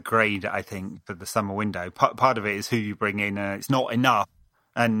of a grade, I think, for the summer window. Part of it is who you bring in. It's not enough,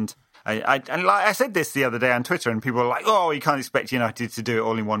 and I said this the other day on Twitter, and people were like, "Oh, you can't expect United to do it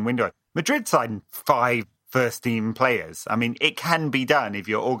all in one window." Madrid signed 5 first-team players. I mean, it can be done if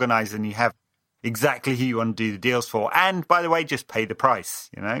you're organised and you have exactly who you want to do the deals for. And by the way, just pay the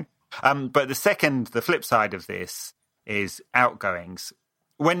price, But the flip side of this is outgoings.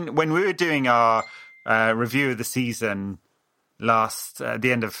 When we were doing our review of the season the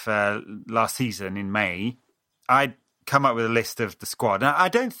end of last season in May, I'd come up with a list of the squad. Now, I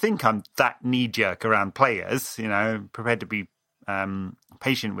don't think I'm that knee-jerk around players, prepared to be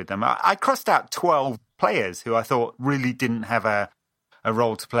patient with them. I crossed out 12 players who I thought really didn't have a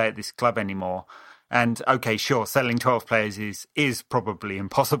role to play at this club anymore. And okay, sure, selling 12 players is probably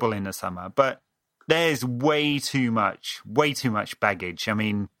impossible in the summer, but there's way too much baggage. I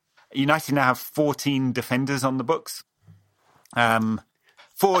mean, United now have 14 defenders on the books.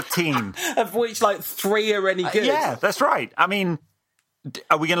 14. Of which, 3 are any good. Yeah, that's right. I mean,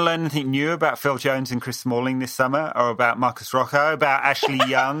 are we going to learn anything new about Phil Jones and Chris Smalling this summer? Or about Marcus Rocco? About Ashley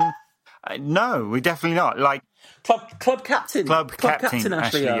Young? No, we're definitely not. Club captain. Club captain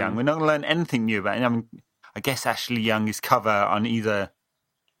Ashley Young. We're not going to learn anything new about him. I mean, I guess Ashley Young is cover on either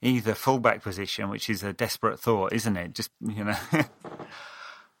fullback position, which is a desperate thought, isn't it? Just, Matteo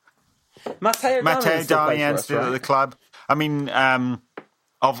Darmian's still at the club. I mean,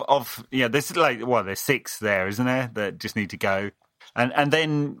 there's 6 there, isn't there, that just need to go. And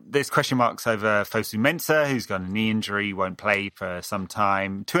then there's question marks over Fosu Mensah, who's got a knee injury, won't play for some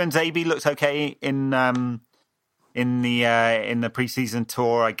time. Tuanzebe looks okay in the preseason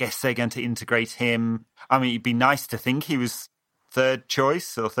tour. I guess they're going to integrate him. I mean, it'd be nice to think he was third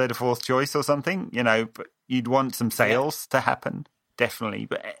choice or third or fourth choice or something, but you'd want some sales to happen, definitely.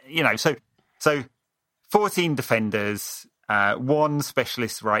 But, so 14 defenders, 1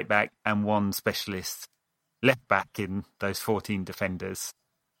 specialist right back and 1 specialist left back in those 14 defenders.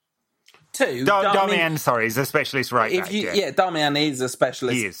 2. Darmian, is a specialist right back. Darmian is a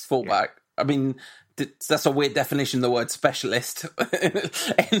specialist fullback. Yeah. I mean, that's a weird definition, the word specialist.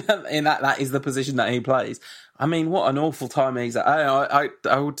 in that is the position that he plays. I mean, what an awful time he's at. I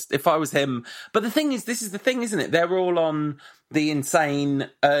would, if I was him. But the thing is, this is the thing, isn't it? They're all on the insane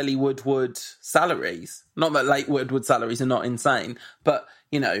early Woodward salaries. Not that late Woodward salaries are not insane, but,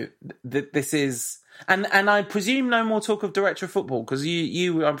 this is... And I presume no more talk of director of football, because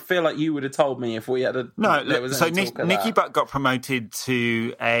you I feel like you would have told me if we had Nicky Butt got promoted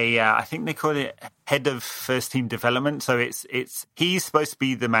to I think they call it head of first team development. So he's supposed to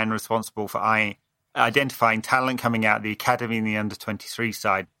be the man responsible for identifying talent coming out of the academy and the under-23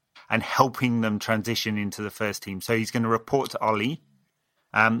 side and helping them transition into the first team. So he's going to report to Ollie.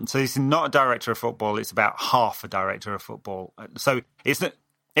 So he's not a director of football; it's about half a director of football. So it's not.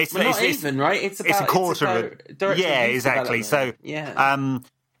 It's even, right? It's a quarter of it. Yeah, exactly. So,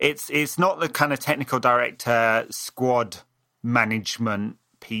 it's not the kind of technical director squad management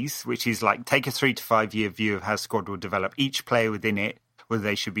piece, which is take a 3 to 5 year view of how squad will develop. Each player within it, whether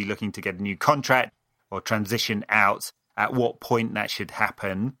they should be looking to get a new contract or transition out, at what point that should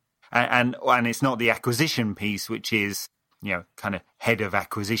happen, and it's not the acquisition piece, which is kind of head of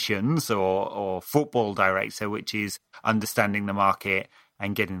acquisitions or football director, which is understanding the market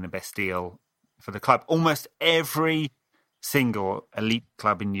and getting the best deal for the club. Almost every single elite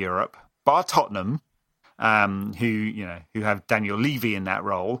club in Europe, bar Tottenham, who have Daniel Levy in that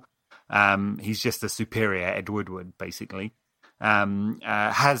role, he's just a superior Ed Woodward, basically,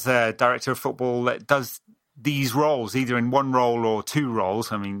 has a director of football that does these roles, either in one role or 2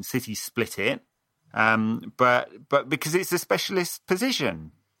 roles. I mean, City split it, but because it's a specialist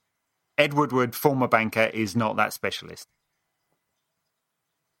position. Ed Woodward, former banker, is not that specialist.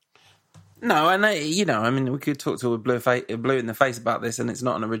 No, and we could talk to a blue in the face about this, and it's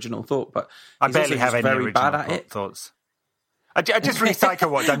not an original thought. But I barely have any original thoughts. I just recycle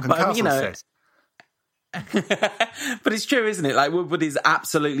what Duncan Castle says. But it's true, isn't it? Woodward is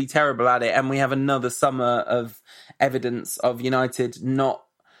absolutely terrible at it, and we have another summer of evidence of United not.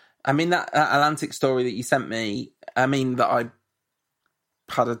 I mean, that Atlantic story that you sent me. I mean, that I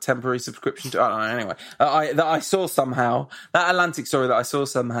had a temporary subscription to. I don't know. Anyway, that I saw somehow, that Atlantic story that I saw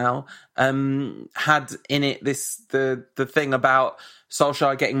somehow had in it the thing about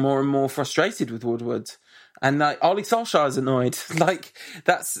Solskjaer getting more and more frustrated with Woodward, and Ollie Solskjaer's annoyed.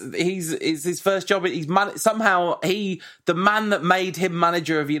 He's his first job. He's somehow the man that made him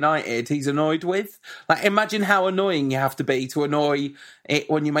manager of United. He's annoyed with. Imagine how annoying you have to be to annoy it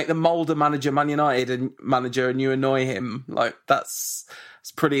when you make the Mulder manager Man United and manager and you annoy him.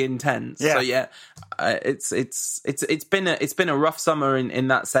 It's pretty intense. Yeah. So it's been a rough summer in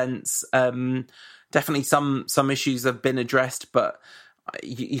that sense. Definitely some issues have been addressed, but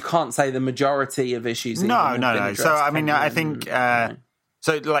you can't say the majority of issues. No. So I mean, I think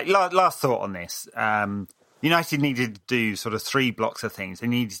last thought on this. United needed to do sort of 3 blocks of things. They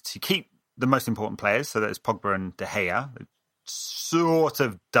needed to keep the most important players, so that's Pogba and De Gea, sort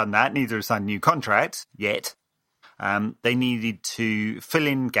of done that. Neither have signed new contracts yet. They needed to fill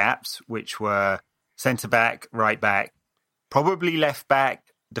in gaps, which were centre-back, right-back, probably left-back,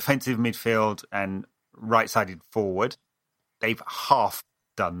 defensive midfield, and right-sided forward. They've half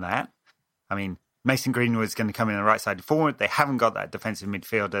done that. I mean, Mason Greenwood's going to come in on the right-sided forward. They haven't got that defensive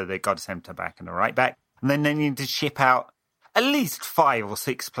midfielder. They've got a centre-back and a right-back. And then they need to ship out at least 5 or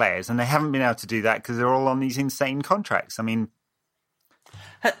 6 players, and they haven't been able to do that because they're all on these insane contracts. I mean...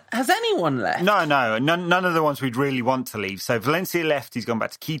 Has anyone left? No. None of the ones we'd really want to leave. So Valencia left. He's gone back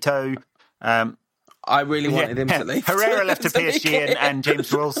to Quito. I really wanted him to leave. Herrera left to PSG and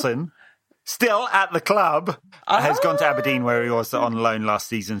James Wilson, still at the club, has gone to Aberdeen where he was on loan last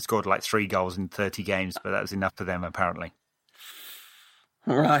season, scored like 3 goals in 30 games, but that was enough for them apparently.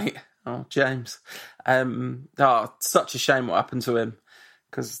 Right. Oh, James. Such a shame what happened to him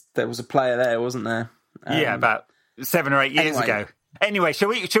because there was a player there, wasn't there? Yeah, about 7 or 8 years ago. Anyway, shall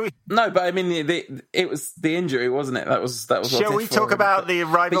we? No, but I mean, it was the injury, wasn't it? That was. Shall we talk about the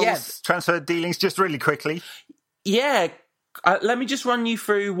rivals transfer dealings just really quickly? Yeah, let me just run you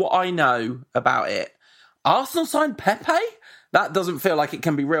through what I know about it. Arsenal signed Pepe. That doesn't feel like it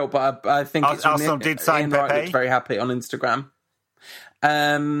can be real, but I think Arsenal did sign Ian Pepe. Wright looked very happy on Instagram.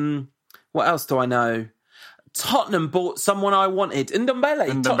 What else do I know? Tottenham bought someone I wanted,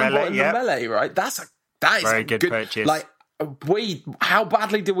 Ndombele. Tottenham bought Ndombele, right? That is very good purchase. Like. How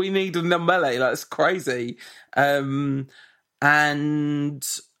badly do we need a Ndombele? That's crazy. And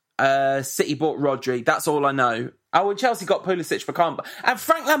City bought Rodri. That's all I know. Oh, and Chelsea got Pulisic for Kamba. And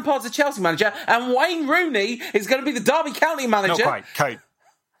Frank Lampard's a Chelsea manager. And Wayne Rooney is going to be the Derby County manager. Not quite.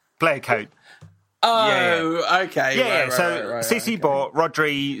 Player coat. Oh, okay. Yeah, so City bought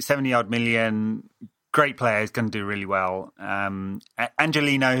Rodri, 70-odd million. Great player, is going to do really well.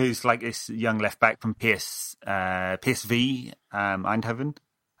 Angelino, who's like this young left back from PSV Eindhoven.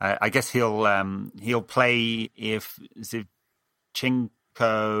 I guess he'll play if Zinchenko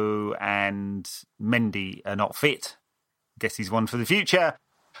and Mendy are not fit. I guess he's one for the future.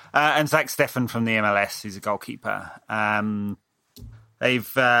 And Zach Steffen from the MLS, who's a goalkeeper.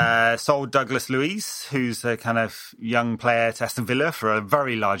 They've sold Douglas Luiz, who's a kind of young player to Aston Villa for a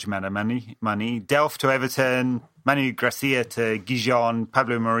very large amount of money. Delph to Everton, Manu Gracia to Gijon,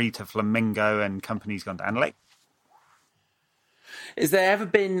 Pablo Mari to Flamengo, and company's gone to Anderlecht. Is there ever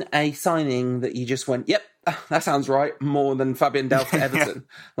been a signing that you just went, yep, that sounds right, more than Fabian Delph to Everton?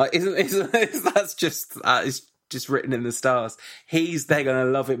 Like, that's just written in the stars. They're going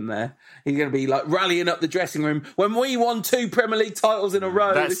to love him there. He's going to be like rallying up the dressing room. When we won 2 Premier League titles in a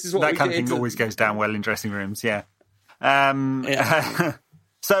row, this is what we did. That kind of thing always goes down well in dressing rooms, yeah.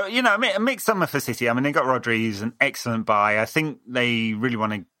 So, a mixed summer for City. I mean, they got Rodri, who's an excellent buy. I think they really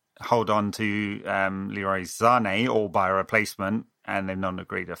want to hold on to Leroy Sané or buy a replacement, and they've not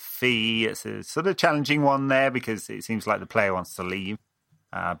agreed a fee. It's a sort of challenging one there because it seems like the player wants to leave.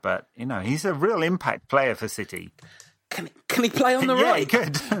 But, he's a real impact player for City. Can he play on the right? Yeah,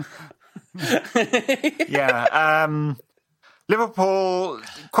 he could. Yeah. Liverpool,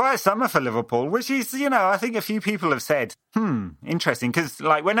 quite a summer for Liverpool, which is, I think a few people have said, interesting. Because,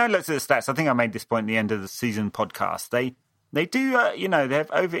 when I looked at the stats, I think I made this point at the end of the season podcast, they do, they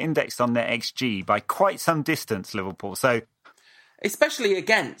have over-indexed on their XG by quite some distance, Liverpool. So... Especially the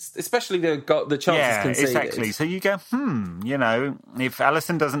chances conceded. Exactly. So you go, if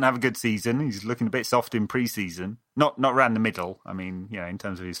Alisson doesn't have a good season, he's looking a bit soft in pre-season, not around the middle, I mean, in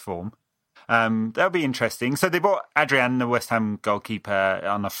terms of his form. That'll be interesting. So they bought Adrian, the West Ham goalkeeper,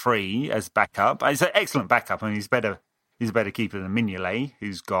 on a free as backup. He's an excellent backup. I mean, he's a better keeper than Mignolet,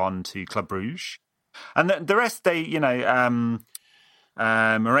 who's gone to Club Brugge. And the rest,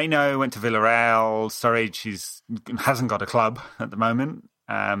 Moreno went to Villarreal. Sturridge hasn't got a club at the moment.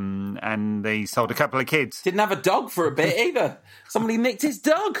 And they sold a couple of kids. Didn't have a dog for a bit either. Somebody nicked his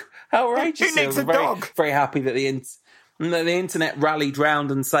dog. How outrageous. Who nicks a dog? Very happy that the internet rallied round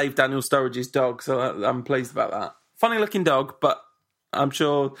and saved Daniel Sturridge's dog. So I'm pleased about that. Funny looking dog, but I'm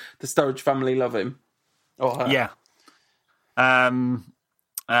sure the Sturridge family love him. Or her. Yeah.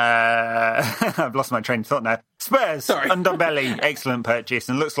 I've lost my train of thought now. Spurs, Ndombele, excellent purchase,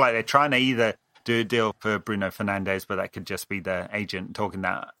 and looks like they're trying to either do a deal for Bruno Fernandes, but that could just be the agent talking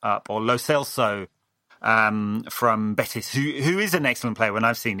that up, or Lo Celso from Betis, who is an excellent player when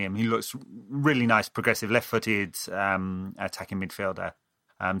I've seen him. He looks really nice, progressive, left-footed attacking midfielder.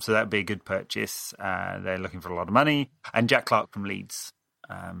 So that would be a good purchase. They're looking for a lot of money. And Jack Clark from Leeds,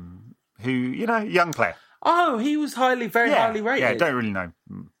 who, young player. Oh, he was highly rated. Yeah, don't really know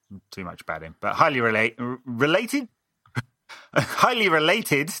too much about him, but highly related. highly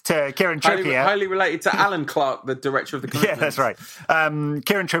related to Kieran Trippier. Highly related to Alan Clark, the director of the Corinthians. Yeah, that's right.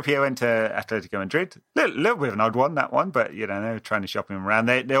 Kieran Trippier went to Atletico Madrid. Little bit of an odd one, that one, but they're trying to shop him around.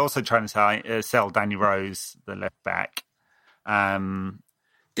 They're also trying to sell Danny Rose, the left back.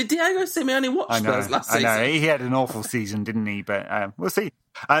 Did Diego Simeone watch Spurs last season? I know, he had an awful season, didn't he? But we'll see.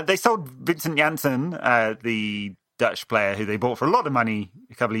 They sold Vincent Janssen, the Dutch player who they bought for a lot of money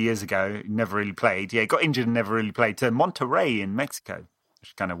a couple of years ago. Never really played. Yeah, got injured and never really played, to Monterrey in Mexico, which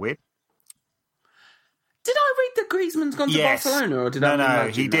is kind of weird. Did I read that Griezmann's gone to Barcelona, or did I imagine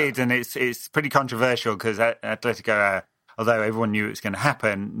No, he that? did, and it's pretty controversial because Atletico, although everyone knew it was going to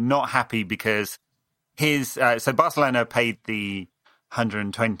happen, not happy because so Barcelona paid the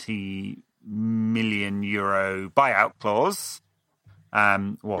 120 million euro buyout clause.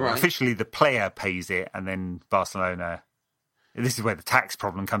 Officially the player pays it, and then Barcelona. This is where the tax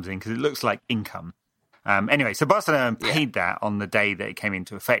problem comes in because it looks like income. Anyway, so Barcelona paid that on the day that it came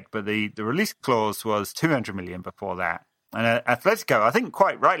into effect, but the release clause was 200 million before that. And Atletico, I think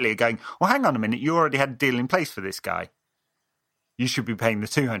quite rightly, are going, well, hang on a minute, you already had a deal in place for this guy. You should be paying the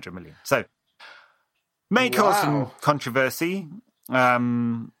 200 million. So, may cause some controversy.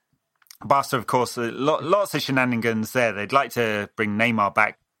 Barca, of course, lots of shenanigans there. They'd like to bring Neymar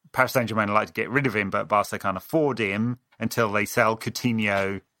back. Paris Saint-Germain would like to get rid of him, but Barca can't afford him until they sell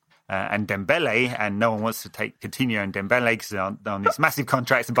Coutinho and Dembele, and no one wants to take Coutinho and Dembele because they're on these massive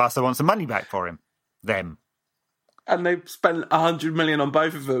contracts, and Barca wants some money back for them. And they spent 100 million on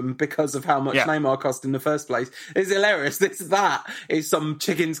both of them because of how much Neymar cost in the first place. It's hilarious. That is some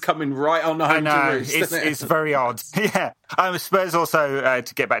chickens coming right on the home to roost. It's very odd. Yeah. Spurs also,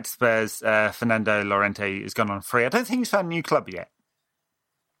 to get back to Spurs, Fernando Llorente has gone on free. I don't think he's found a new club yet.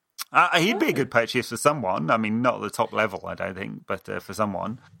 He'd be a good purchase for someone. I mean, not at the top level, I don't think, but for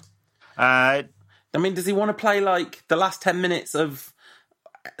someone. I mean, does he want to play like the last 10 minutes of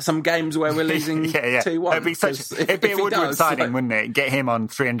some games where we're losing 2-1? It'd be a Woodward signing, wouldn't it? Get him on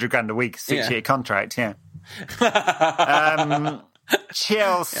 300 grand a week, 6-year contract,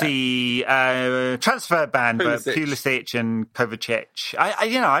 Chelsea transfer ban, but Pulisic and Kovacic.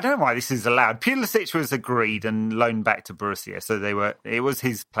 I don't know why this is allowed. Pulisic was agreed and loaned back to Borussia, so it was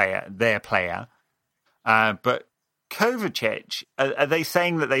their player. But Kovacic, are they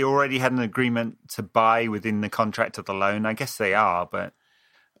saying that they already had an agreement to buy within the contract of the loan? I guess they are, but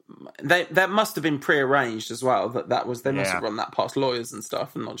that must have been pre-arranged as well. They must have run that past lawyers and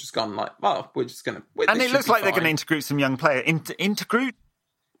stuff, and not just gone like, well, we're just going to. And it looks like they're going to integrate some young players. Integrate?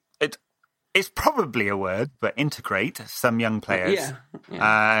 It's probably a word, but integrate some young players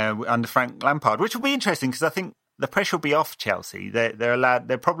under Frank Lampard, which will be interesting because I think the pressure will be off Chelsea.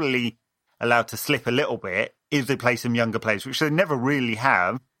 They're probably allowed to slip a little bit if they play some younger players, which they never really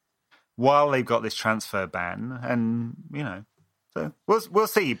have, while they've got this transfer ban, and So we'll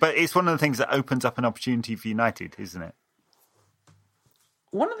see, but it's one of the things that opens up an opportunity for United, isn't it?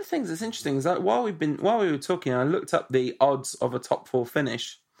 One of the things that's interesting is that while we were talking, I looked up the odds of a top 4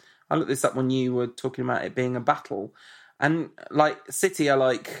 finish. I looked this up when you were talking about it being a battle, and like City are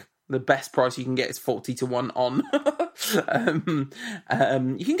like the best price you can get is 40-1 on.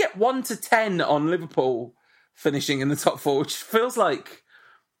 You can get 1-10 on Liverpool finishing in the top 4, which feels like.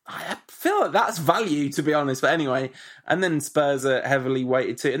 I feel like that's value, to be honest. But anyway, and then Spurs are heavily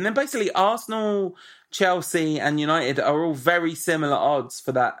weighted too. And then basically Arsenal, Chelsea and United are all very similar odds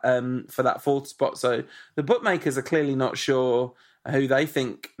for that fourth spot. So the bookmakers are clearly not sure who they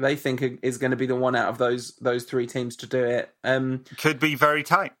think is going to be the one out of those three teams to do it. Could be very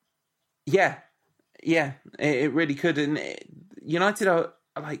tight. Yeah, it really could. And United are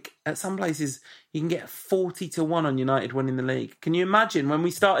like, at some places you can get 40-1 on United winning the league. Can you imagine when we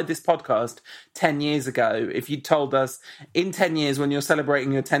started this podcast 10 years ago, if you'd told us in 10 years when you're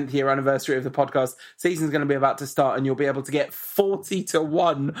celebrating your 10th year anniversary of the podcast, season's going to be about to start and you'll be able to get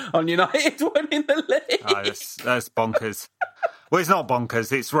 40-1 on United winning the league? Oh, that's bonkers. Well, it's not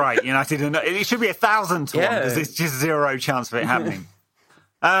bonkers. It's right. United, it should be 1,000-1 because there's just zero chance of it happening.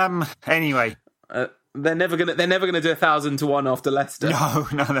 Anyway. They're never gonna do 1,000-1 after Leicester.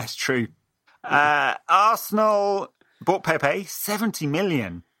 No, that's true. Arsenal bought Pepe, 70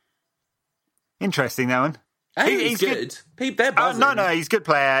 million. Interesting, that one. Hey, he's good. They're buzzing. No, he's a good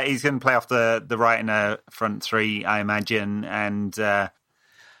player. He's going to play off the right in a front three, I imagine. And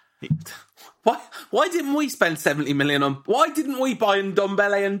why didn't we spend 70 million on? Why didn't we buy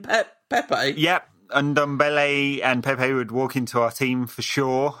Ndombele and Pepe? Yep. And Ndombele and Pepe would walk into our team for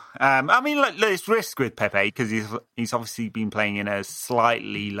sure. I mean, look, there's risk with Pepe because he's obviously been playing in a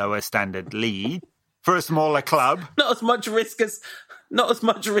slightly lower standard league for a smaller club. Not as much risk as not as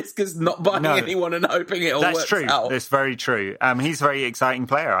much risk as not buying anyone and hoping it all works true. out. That's very true. He's a very exciting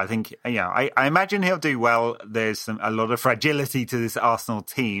player. I think, I imagine he'll do well. There's a lot of fragility to this Arsenal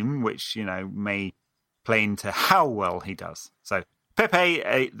team, which, may play into how well he does. So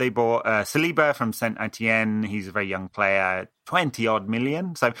Pepe, they bought Saliba from Saint Etienne. He's a very young player, 20-odd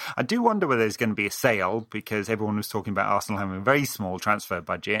million. So I do wonder whether there's going to be a sale, because everyone was talking about Arsenal having a very small transfer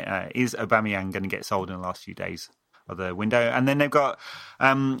budget. Is Aubameyang going to get sold in the last few days of the window? And then they've got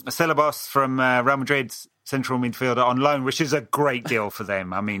Ceballos from Real Madrid's central midfielder on loan, which is a great deal for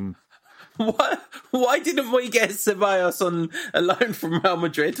them. I mean... Why didn't we get Ceballos on a loan from Real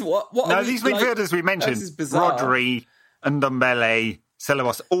Madrid? These midfielders we mentioned, Rodri, Ndombele,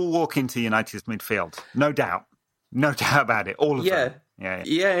 Ceballos, all walk into United's midfield. No doubt about it. All of them.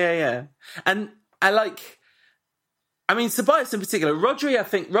 Yeah. And Ceballos in particular.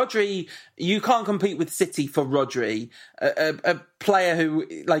 Rodri, you can't compete with City for Rodri. A player who,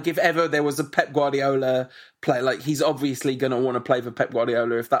 if ever there was a Pep Guardiola player, he's obviously going to want to play for Pep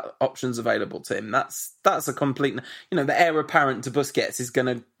Guardiola if that option's available to him. That's a complete... the heir apparent to Busquets is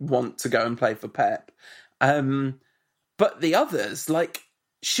going to want to go and play for Pep. But the others,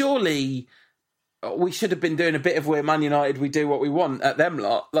 surely we should have been doing a bit of where Man United, we do what we want at them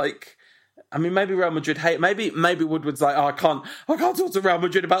lot. Maybe Real Madrid hate... Maybe Woodward's I can't talk to Real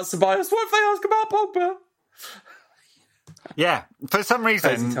Madrid about Ceballos. What if they ask about Pogba? Yeah, for some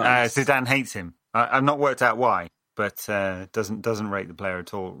reason, Zidane hates him. I've not worked out why, but doesn't rate the player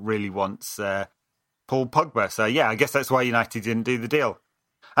at all. Really wants Paul Pogba. So, I guess that's why United didn't do the deal.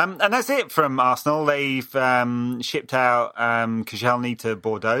 And that's it from Arsenal. They've shipped out Koscielny to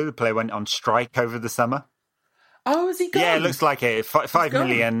Bordeaux. The player went on strike over the summer. Oh, is he gone? Yeah, it looks like it. 5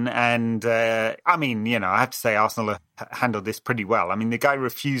 million. And, I have to say Arsenal have handled this pretty well. I mean, the guy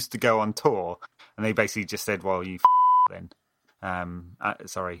refused to go on tour, and they basically just said, well, you then.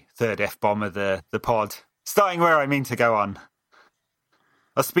 Third F-bomb of the pod. Starting where I mean to go on.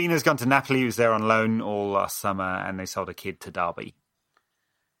 Ospina's gone to Napoli. He was there on loan all last summer, and they sold a kid to Derby.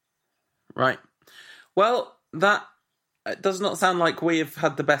 Right. Well, that does not sound like we have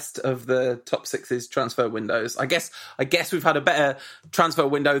had the best of the top six's transfer windows. I guess we've had a better transfer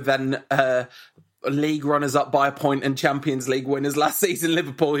window than league runners-up by a point and Champions League winners last season,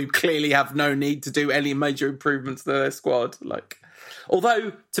 Liverpool, who clearly have no need to do any major improvements to their squad.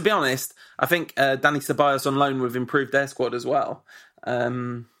 Although, to be honest, I think Dani Ceballos on loan would have improved their squad as well.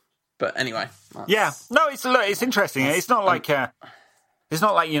 But anyway, it's interesting. It's not like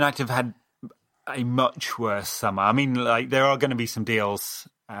United have had a much worse summer. I mean, there are going to be some deals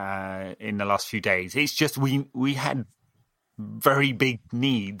in the last few days. It's just we had very big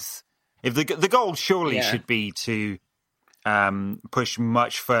needs. If the goal surely should be to push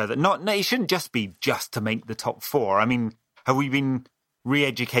much further. It shouldn't just be to make the top four. I mean, have we been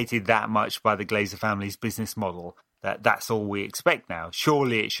re-educated that much by the Glazer family's business model that's all we expect now?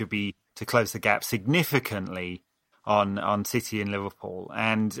 Surely it should be to close the gap significantly on City and Liverpool,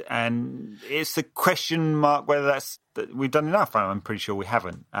 and it's a question mark whether we've done enough. I'm pretty sure we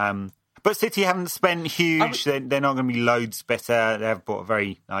haven't. But City haven't spent huge. They're not going to be loads better. They have bought a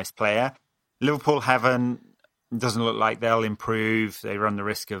very nice player. Liverpool haven't. It doesn't look like they'll improve. They run the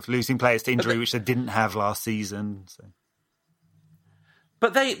risk of losing players to injury, which they didn't have last season. So.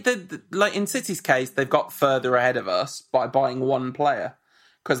 But they in City's case, they've got further ahead of us by buying one player.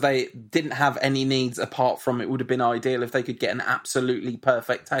 Because they didn't have any needs apart from, it would have been ideal if they could get an absolutely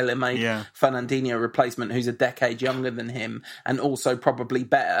perfect tailor-made Fernandinho replacement who's a decade younger than him and also probably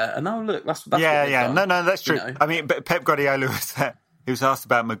better. And that's what No, that's true. I mean, but Pep Guardiola was asked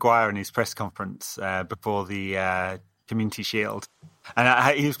about Maguire in his press conference before the Community Shield.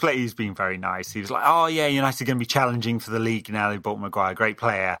 And he was being very nice. He was like, oh yeah, United are going to be challenging for the league now. They bought Maguire, great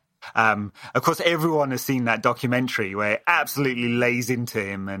player. Of course, everyone has seen that documentary where it absolutely lays into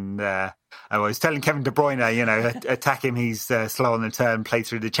him. And I was telling Kevin De Bruyne, attack him. He's slow on the turn, play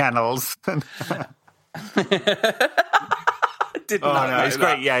through the channels. It's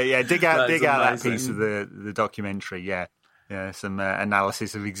great. Yeah. Dig out that piece of the documentary. Yeah. Some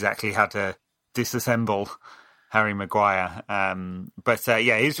analysis of exactly how to disassemble Harry Maguire.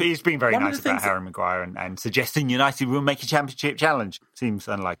 He's been very nice about Harry Maguire and suggesting United will make a championship challenge. Seems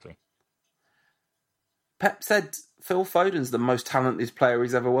unlikely. Pep said Phil Foden's the most talented player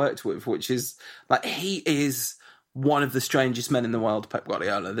he's ever worked with, which is he is one of the strangest men in the world, Pep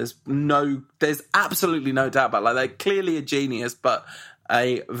Guardiola. There's absolutely no doubt about they're clearly a genius, but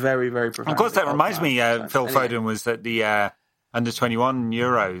a very, very profound. Of course, that reminds me, Phil Foden was at the under-21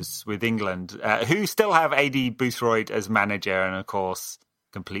 Euros with England, who still have Adi Boothroyd as manager, and of course,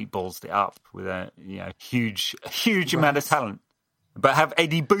 complete ballsed it up with a huge amount of talent. but have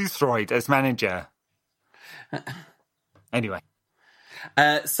Eddie Boothroyd as manager. Anyway.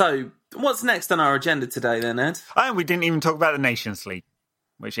 So, what's next on our agenda today then, Ed? And we didn't even talk about the Nations League,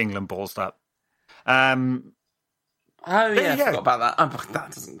 which England ballsed up. I forgot about that.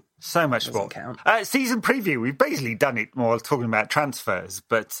 That doesn't so much doesn't sport. count. Season preview, we've basically done it more talking about transfers,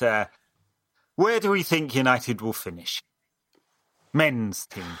 but where do we think United will finish? Men's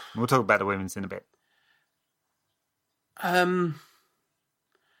team. We'll talk about the women's in a bit.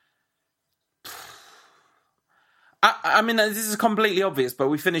 I mean, this is completely obvious, but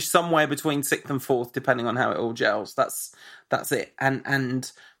we finish somewhere between 6th and 4th, depending on how it all gels. That's it.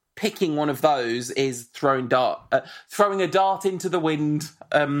 And picking one of those is throwing a dart into the wind,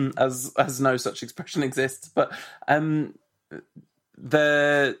 as no such expression exists. But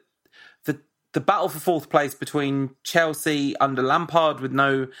the battle for 4th place between Chelsea under Lampard with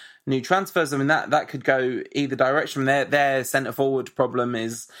no new transfers, I mean, that could go either direction. Their centre forward problem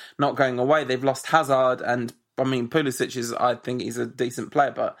is not going away. They've lost Hazard, and I mean, Pulisic I think he's a decent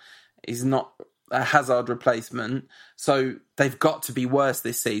player, but he's not a Hazard replacement. So they've got to be worse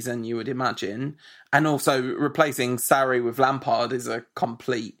this season, you would imagine. And also replacing Sarri with Lampard is a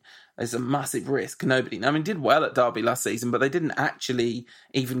massive risk. Did well at Derby last season, but they didn't actually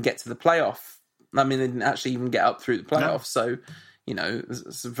even get to the playoff. I mean, they didn't actually even get up through the playoffs. No.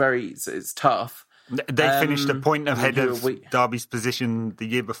 So, it's tough. They finished a point ahead of Derby's position the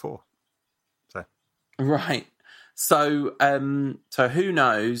year before. Right. So who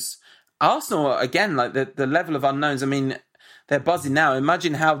knows? Arsenal, again, like the level of unknowns, I mean, they're buzzing now.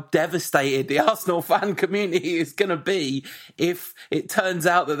 Imagine how devastated the Arsenal fan community is going to be if it turns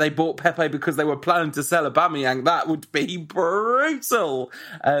out that they bought Pepe because they were planning to sell Aubameyang. That would be brutal.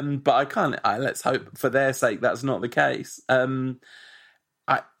 But let's hope for their sake that's not the case. I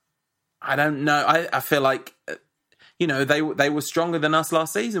don't know. I feel like, they were stronger than us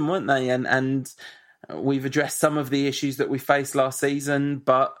last season, weren't they? And we've addressed some of the issues that we faced last season,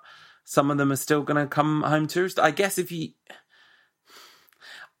 but some of them are still going to come home to roost. I guess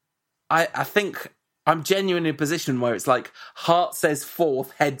I think I'm genuinely in a position where it's like heart says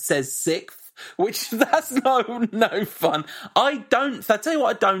 4th, head says 6th, which that's no fun. I tell you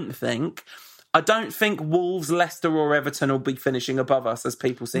what, I don't think Wolves, Leicester or Everton will be finishing above us, as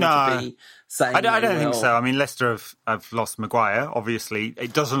people seem to be saying. I don't think so. I mean, Leicester have lost Maguire, obviously.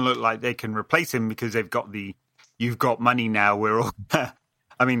 It doesn't look like they can replace him because you've got money now. We're all...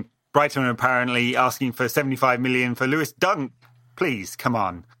 I mean, Brighton are apparently asking for 75 million for Lewis Dunk. Please, come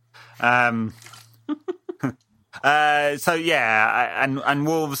on. And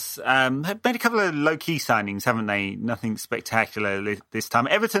Wolves have made a couple of low-key signings, haven't they? Nothing spectacular this time.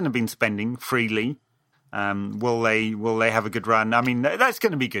 Everton have been spending freely. Will they have a good run? I mean, that's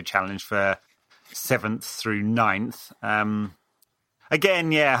going to be a good challenge for 7th through 9th.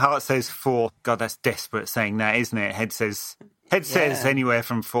 Again, heart says 4th. God, that's desperate saying that, isn't it? Head says anywhere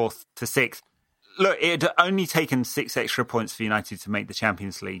from 4th to 6th. Look, it had only taken 6 extra points for United to make the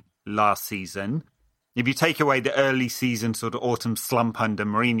Champions League last season. If you take away the early season sort of autumn slump under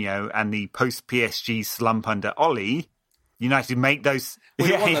Mourinho and the post-PSG slump under Ole, United make those... won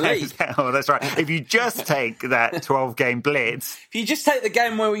the league. Oh, that's right. If you just take that 12-game blitz... If you just take the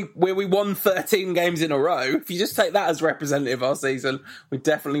game where we won 13 games in a row, if you just take that as representative of our season, we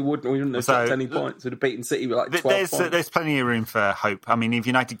wouldn't have got any points. We'd have beaten City with like 12 points. There's plenty of room for hope. I mean, if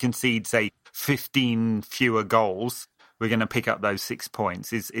United concede, say, 15 fewer goals, we're going to pick up those 6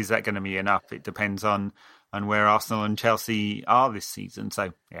 points. Is that going to be enough? It depends on where Arsenal and Chelsea are this season.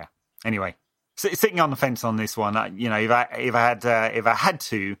 So, yeah. Anyway, sitting on the fence on this one, if I had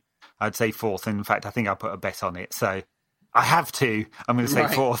to, I'd say 4th. In fact, I think I'll put a bet on it. So I have to. I'm going to say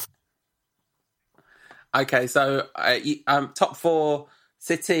 4th. Okay, so top 4: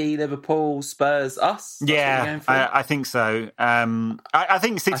 City, Liverpool, Spurs, us. That's I think so. I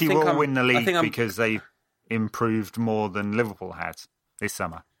think City will win the league because they've improved more than Liverpool had this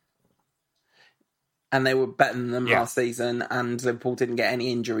summer. And they were better than them last season, and Liverpool didn't get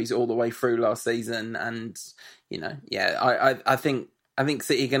any injuries all the way through last season. And, I think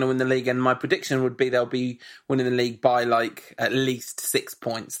City are going to win the league, and my prediction would be they'll be winning the league by like at least 6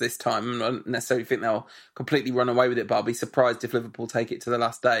 points this time. I don't necessarily think they'll completely run away with it, but I'll be surprised if Liverpool take it to the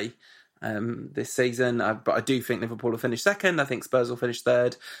last day this season. But I do think Liverpool will finish 2nd. I think Spurs will finish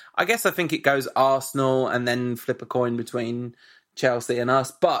 3rd. I guess I think it goes Arsenal and then flip a coin between Chelsea and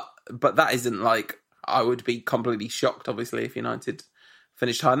us. But that isn't like... I would be completely shocked, obviously, if United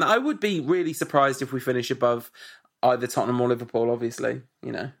finished high. And I would be really surprised if we finish above either Tottenham or Liverpool, obviously.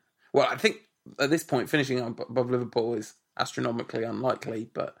 Well, I think at this point, finishing above Liverpool is astronomically unlikely,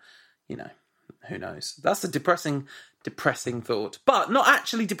 but, who knows? That's a depressing thought, but not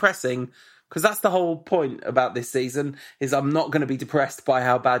actually depressing, because that's the whole point about this season, is I'm not going to be depressed by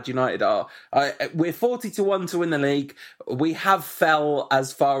how bad United are. We're 40-1 to win the league. We have fell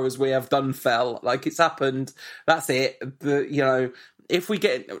as far as we have done fell. Like, it's happened. That's it. If we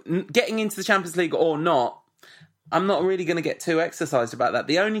getting into the Champions League or not, I'm not really going to get too exercised about that.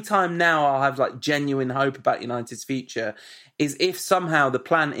 The only time now I'll have like genuine hope about United's future is if somehow the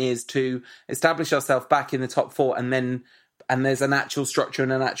plan is to establish ourselves back in the top 4 and there's an actual structure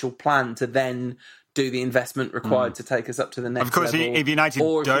and an actual plan to then do the investment required to take us up to the next level. Of course, if United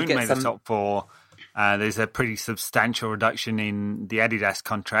don't make the top 4, there's a pretty substantial reduction in the Adidas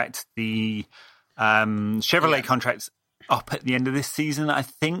contract. The Chevrolet contract's up at the end of this season, I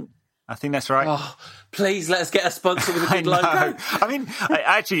think. I think that's right. Oh, please let us get a sponsor with a good logo. I mean,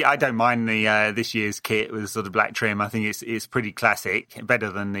 I don't mind the this year's kit with sort of black trim. I think it's pretty classic, better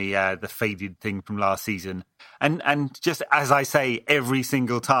than the faded thing from last season. And just as I say every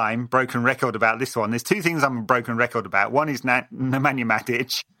single time, broken record about this one. There's 2 things I'm a broken record about. One is Nemanja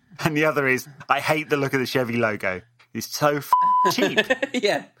Matic, and the other is I hate the look of the Chevy logo. It's so cheap.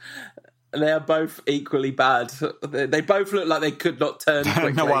 Yeah. They are both equally bad. They both look like they could not turn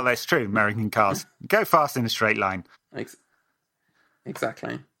quickly. No, well, that's true. American cars go fast in a straight line.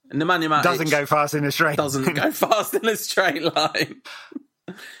 Exactly. And Nemanja Matic doesn't go fast in a straight line.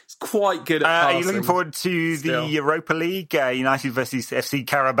 It's quite good at passing. Are you looking forward to the Europa League? United versus FC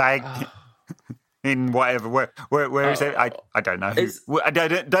Karabag in whatever. Where is it? I don't know. I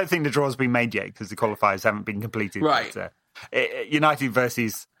don't think the draw's been made yet because the qualifiers haven't been completed. Right. But, United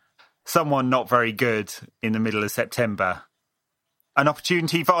versus someone not very good in the middle of September. An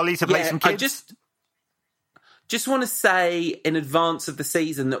opportunity for Ollie to play some kids? I just want to say in advance of the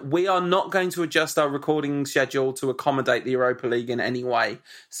season that we are not going to adjust our recording schedule to accommodate the Europa League in any way.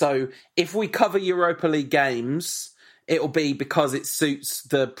 So if we cover Europa League games, it'll be because it suits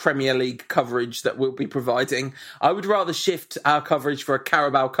the Premier League coverage that we'll be providing. I would rather shift our coverage for a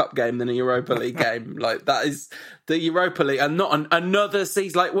Carabao Cup game than a Europa League game. Like, that is the Europa League, and not another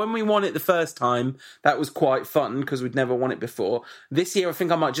season. Like, when we won it the first time, that was quite fun because we'd never won it before. This year, I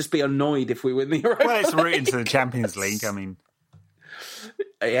think I might just be annoyed if we win the Europa League. Well, it's rooting to the Champions League. I mean,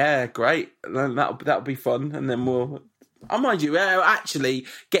 yeah, great. That'll be fun, and then we'll. Oh, mind you, actually,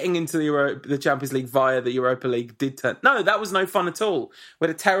 getting into the Champions League via the Europa League did turn... No, that was no fun at all. We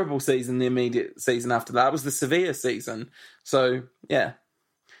had a terrible season the immediate season after that. It was the Sevilla season. So, yeah.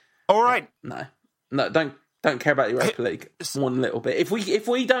 All right. No, don't care about the Europa League one little bit. If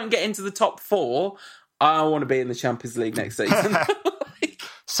we don't get into the top 4, I want to be in the Champions League next season.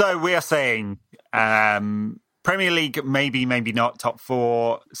 So we are saying Premier League, maybe not top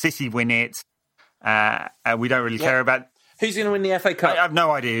 4. City win it. We don't really care about... Who's going to win the FA Cup? I have no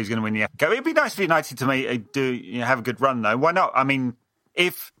idea who's going to win the FA Cup. It'd be nice for United to have a good run, though. Why not? I mean,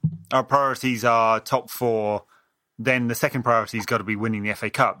 if our priorities are top 4, then the second priority's got to be winning the FA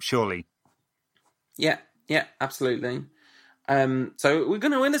Cup, surely. Yeah, absolutely. So we're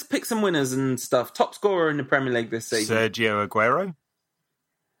going to let's pick some winners and stuff. Top scorer in the Premier League this season. Sergio Aguero.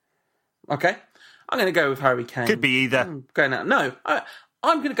 Okay. I'm going to go with Harry Kane. Could be either. I'm going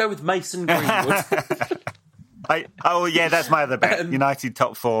to go with Mason Greenwood. That's my other bet. United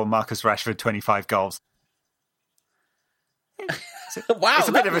top 4, Marcus Rashford, 25 goals. Wow, it's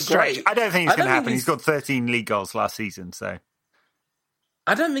a bit of a stretch. Great. I don't think it's going to happen. He's got 13 league goals last season, so...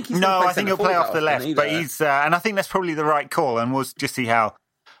 I don't think he's No, I think he'll play off the left, but he's... and I think that's probably the right call, and we'll just see how...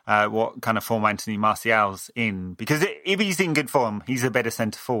 what kind of form Anthony Martial's in. Because if he's in good form, he's a better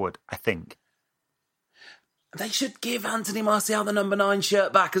centre-forward, I think. They should give Anthony Martial the number 9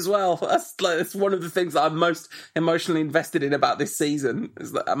 shirt back as well. That's one of the things that I'm most emotionally invested in about this season,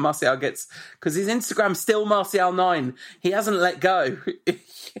 is that Martial gets... Because his Instagram's still Martial9. He hasn't let go.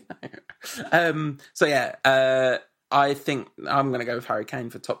 I think I'm going to go with Harry Kane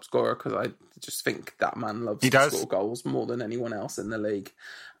for top scorer because I just think that man loves to score goals more than anyone else in the league.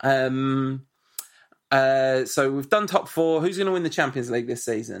 So we've done top 4. Who's going to win the Champions League this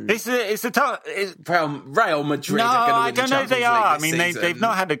season? Real Madrid. No, are going to win I don't know if they are. I mean, they've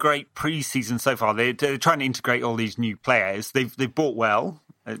not had a great pre-season so far. They're trying to integrate all these new players. They've bought well.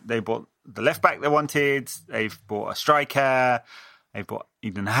 They bought the left back they wanted. They've bought a striker. They've bought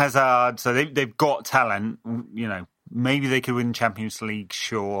Eden Hazard. So they've got talent. You know, maybe they could win Champions League.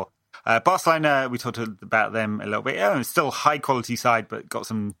 Sure. Barcelona, we talked about them a little bit. It's still a high quality side, but got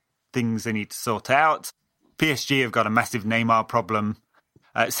some things they need to sort out. PSG have got a massive Neymar problem.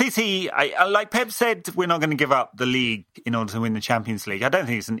 City, like Pep said, we're not going to give up the league in order to win the Champions League. I don't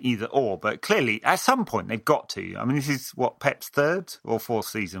think it's an either or, but clearly at some point they've got to. I mean, this is what, Pep's 3rd or 4th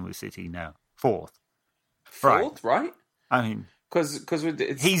season with City now? Fourth, right? I mean, because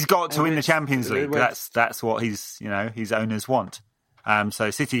he's got to win the Champions League. That's what his owners want.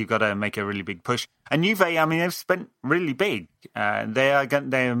 So City have got to make a really big push, and Juve, I mean, they've spent really big.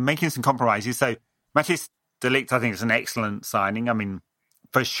 They're making some compromises. So Matthijs de Ligt, I think, is an excellent signing. I mean,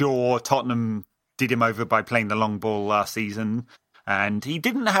 for sure, Tottenham did him over by playing the long ball last season, and he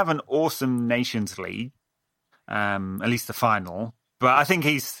didn't have an awesome Nations League, at least the final. But I think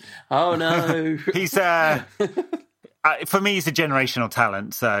he's... Oh, no. He's... for me, he's a generational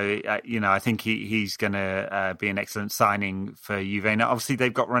talent. So, I think he's going to be an excellent signing for Juve. Now, obviously,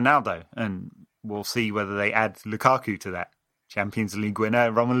 they've got Ronaldo, and we'll see whether they add Lukaku to that. Champions League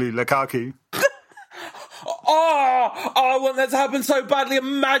winner, Romelu Lukaku. I want that to happen so badly.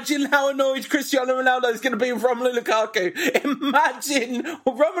 Imagine how annoyed Cristiano Ronaldo is going to be with Romelu Lukaku. Imagine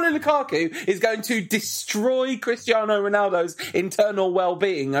Romelu Lukaku is going to destroy Cristiano Ronaldo's internal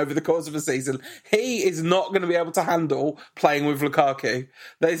well-being over the course of a season. He is not going to be able to handle playing with Lukaku.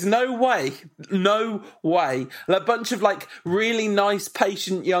 There's no way. A bunch of really nice,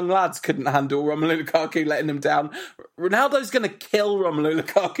 patient young lads couldn't handle Romelu Lukaku letting him down. Ronaldo's going to kill Romelu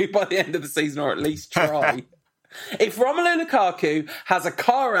Lukaku by the end of the season, or at least try. If Romelu Lukaku has a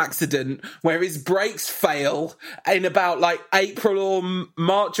car accident where his brakes fail in about April or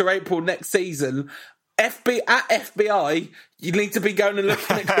March or April next season, FBI, you need to be going and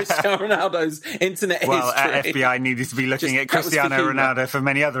looking at Cristiano Ronaldo's internet history. Well, FBI needed to be looking at Cristiano Ronaldo for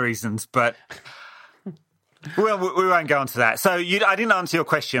many other reasons, but we won't go on to that. So I didn't answer your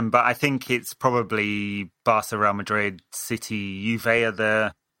question, but I think it's probably Barca, Real Madrid, City, Juve are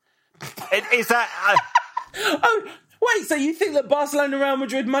the... Is that... Oh, wait, so you think that Barcelona, Real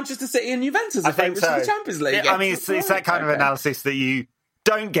Madrid, Manchester City and Juventus are favourites for the Champions League? Yeah, I mean, it's that kind of analysis that you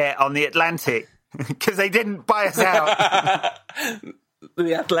don't get on The Atlantic, because they didn't buy us out.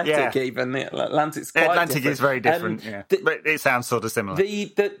 The Athletic, even. The Atlantic's quite Atlantic different. Is very different, but it sounds sort of similar.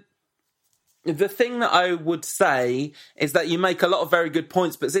 The thing that I would say is that you make a lot of very good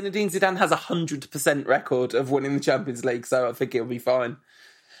points, but Zinedine Zidane has a 100% record of winning the Champions League, so I think it'll be fine.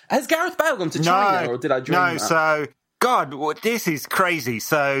 Has Gareth Bale gone to China, or did I dream that? No, so, God, this is crazy.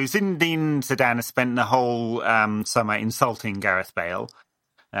 So Zinedine Zidane has spent the whole summer insulting Gareth Bale.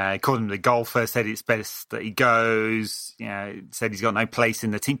 Called him the golfer, said it's best that he goes, said he's got no place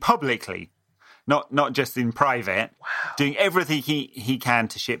in the team publicly, not just in private, doing everything he can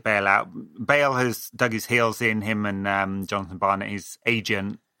to ship Bale out. Bale has dug his heels in, him and Jonathan Barnett, his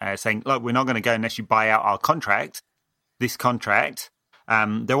agent, saying, look, we're not going to go unless you buy out our contract, this contract.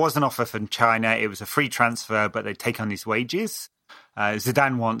 There was an offer from China. It was a free transfer, but they'd take on his wages.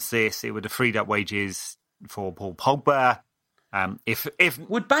 Zidane wants this. It would have freed up wages for Paul Pogba. If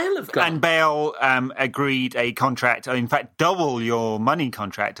would Bale have gone? And Bale agreed a contract, in fact, double your money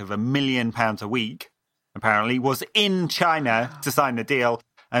contract of £1 million a week, apparently, was in China to sign the deal,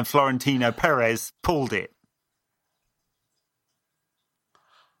 and Florentino Perez pulled it.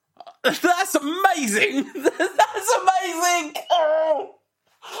 That's amazing! That's amazing! Oh!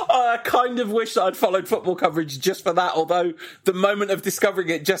 I kind of wish that I'd followed football coverage just for that, although the moment of discovering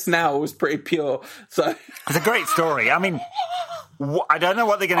it just now was pretty pure. So it's a great story. I mean, I don't know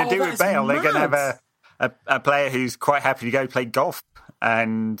what they're going to do with Bale. Mad. They're going to have a player who's quite happy to go play golf.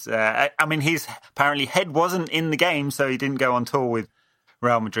 And, I mean, his apparently head wasn't in the game, so he didn't go on tour with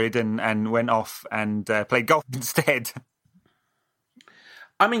Real Madrid and went off and played golf instead.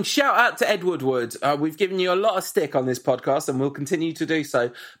 I mean, shout out to Ed Woodward. We've given you a lot of stick on this podcast and we'll continue to do so.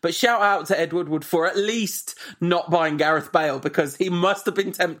 But shout out to Ed Woodward for at least not buying Gareth Bale, because he must have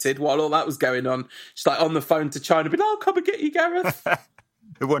been tempted while all that was going on. Just on the phone to China, being, "Oh, come and get you, Gareth."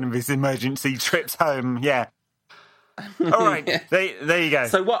 One of his emergency trips home, yeah. All right, yeah. There you go.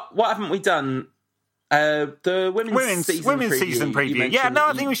 So what haven't we done? The women's season preview. Yeah, no,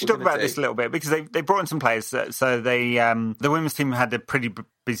 I think we should talk about this a little bit, because they brought in some players. So they the women's team had a pretty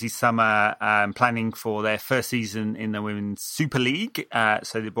busy summer planning for their first season in the Women's Super League.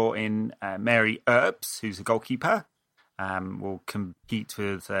 So they brought in Mary Earps, who's a goalkeeper. Will compete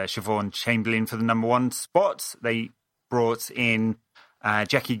with Siobhan Chamberlain for the number 1 spot. They brought in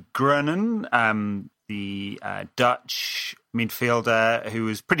Jackie Groenen, the Dutch midfielder, who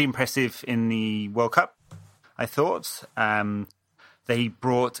was pretty impressive in the World Cup, I thought. They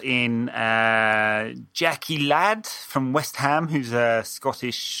brought in Jackie Ladd from West Ham, who's a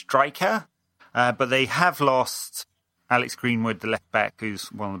Scottish striker. But they have lost Alex Greenwood, the left-back,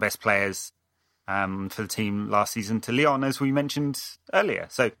 who's one of the best players for the team last season, to Lyon, as we mentioned earlier.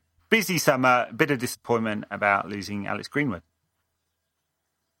 So, busy summer, a bit of disappointment about losing Alex Greenwood.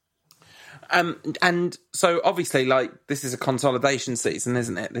 And so obviously, this is a consolidation season,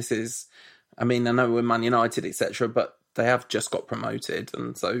 isn't it? This is I mean, I know we're Man United, etc., but they have just got promoted,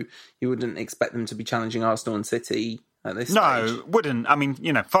 and so you wouldn't expect them to be challenging Arsenal and City at this stage. No, wouldn't. I mean,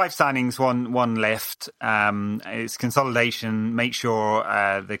 5 signings, one left. It's consolidation. Make sure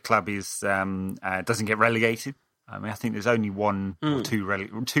the club doesn't get relegated. I mean, I think there's only one or two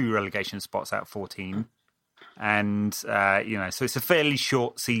relegation spots out of 14. And, so it's a fairly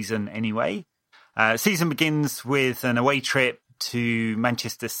short season anyway. Season begins with an away trip to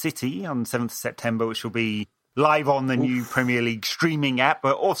Manchester City on 7th of September, which will be live on the new Premier League streaming app,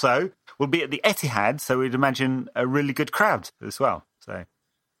 but also will be at the Etihad, so we'd imagine a really good crowd as well. So,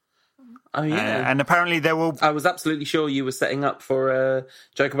 oh yeah, and apparently there will. I was absolutely sure you were setting up for a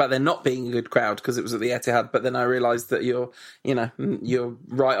joke about there not being a good crowd because it was at the Etihad, but then I realised that your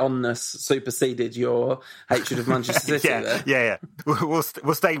right onness superseded your hatred of Manchester City. Yeah. We'll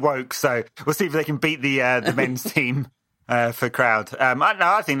stay woke, so we'll see if they can beat the men's team. For crowd.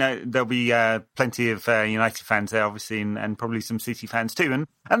 I think there'll be plenty of United fans there, obviously, and probably some City fans too.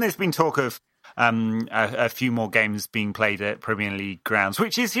 And there's been talk of a few more games being played at Premier League grounds,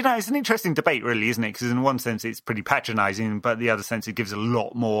 which is, it's an interesting debate, really, isn't it? Because in one sense, it's pretty patronising, but the other sense, it gives a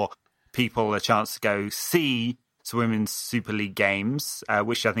lot more people a chance to go see some Women's Super League games,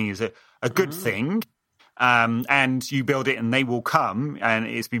 which I think is a good thing. And you build it and they will come. And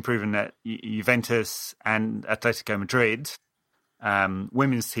it's been proven that Juventus and Atletico Madrid,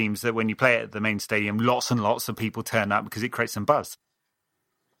 women's teams, that when you play it at the main stadium, lots and lots of people turn up because it creates some buzz.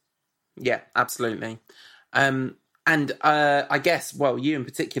 Yeah, absolutely. And I guess, well, you in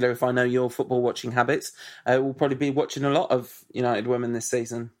particular, if I know your football watching habits, will probably be watching a lot of United women this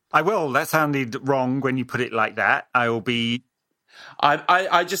season. I will. That sounded wrong when you put it like that. I will be...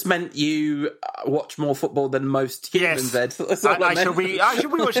 I just meant you watch more football than most humans. Ed. I shall be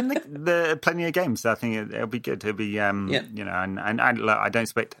watching the plenty of games. I think it'll be good. It'll be and I don't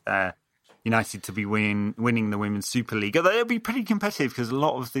expect United to be winning the Women's Super League. Although it'll be pretty competitive because a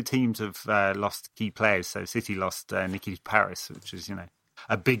lot of the teams have lost key players. So City lost Nikki Paris, which is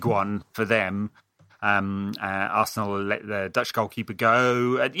a big one for them. Arsenal let the Dutch goalkeeper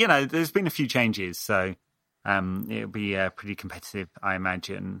go. There's been a few changes, so. It'll be pretty competitive, I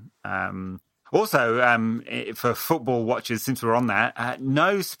imagine. Also, for football watchers, since we're on that,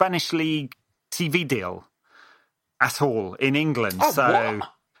 no Spanish League TV deal at all in England. What?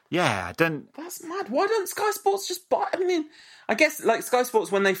 Yeah, I don't. That's mad. Why don't Sky Sports just buy? I mean, I guess like Sky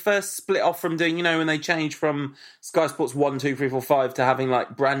Sports when they first split off from doing, when they changed from Sky Sports 1, 2, 3, 4, 5 to having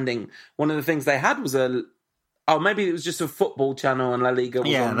like branding. One of the things they had was maybe it was just a football channel and La Liga was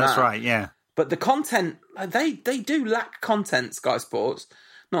on that. Yeah, that's right. Yeah. But the content, they do lack content, Sky Sports.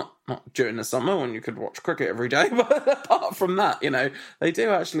 Not during the summer when you could watch cricket every day, but apart from that, they do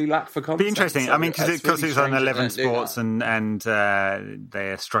actually lack for content. Be interesting. So I mean, because it's on 11 Sports and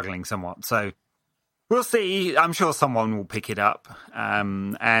they're struggling somewhat. So we'll see. I'm sure someone will pick it up.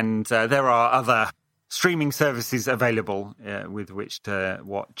 And there are other streaming services available with which to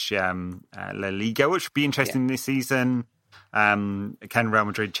watch La Liga, which would be interesting this season. Can Real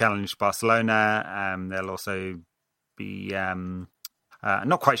Madrid challenge Barcelona? There'll also be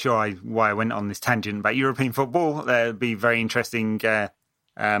not quite sure why I went on this tangent about European football. There'll be very interesting challenge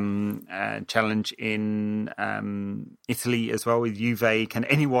in Italy as well with Juve. Can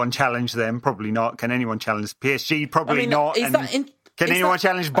anyone challenge them? Probably not. Can anyone challenge PSG? Probably not. Can anyone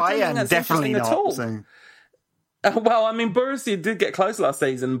challenge Bayern? Definitely not. So. Well, I mean, Borussia did get close last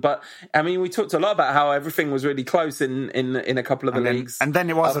season, but I mean, we talked a lot about how everything was really close in a couple of the leagues, and then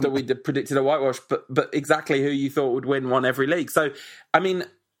it wasn't. After we predicted a whitewash, but exactly who you thought would won every league. So, I mean,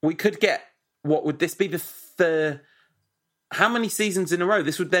 we could get what would this be how many seasons in a row?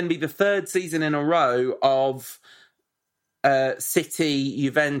 This would then be the third season in a row of City,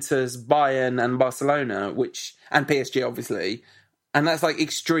 Juventus, Bayern, and Barcelona, and PSG, obviously. And that's like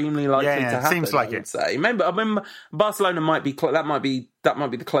extremely likely to happen. Seems like I would say. Maybe Barcelona might be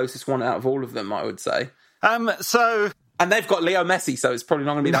the closest one out of all of them. I would say. And they've got Leo Messi, so it's probably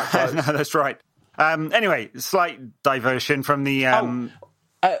not going to be that close. No, that's right. Anyway, slight diversion from the.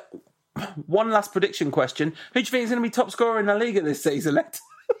 One last prediction question: who do you think is going to be top scorer in La Liga this season?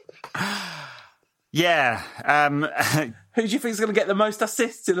 Yeah. Who do you think is going to get the most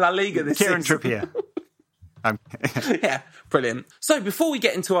assists in La Liga this season? Kieran Trippier. Yeah, brilliant. So before we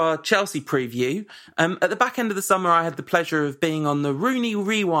get into our Chelsea preview, at the back end of the summer, I had the pleasure of being on the Rooney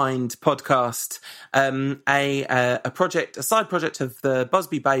Rewind podcast, a side project of the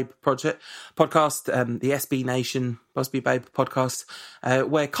Busby Babe podcast, the SB Nation Busby Babe podcast,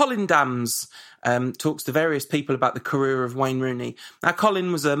 where Colin Dams talks to various people about the career of Wayne Rooney. Now,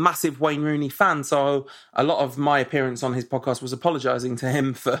 Colin was a massive Wayne Rooney fan, so a lot of my appearance on his podcast was apologising to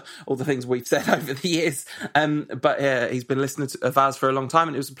him for all the things we've said over the years. But he's been listening of ours for a long time,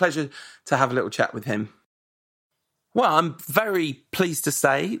 and it was a pleasure to have a little chat with him. Well, I'm very pleased to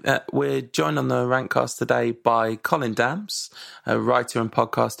say that we're joined on the Rantcast today by Colin Dams, a writer and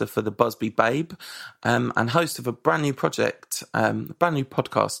podcaster for the Busby Babe, and host of a brand new podcast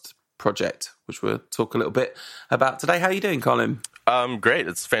project, which we'll talk a little bit about today. How are you doing, Colin? Great.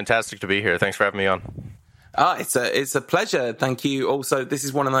 It's fantastic to be here. Thanks for having me on. It's a pleasure. Thank you. Also, this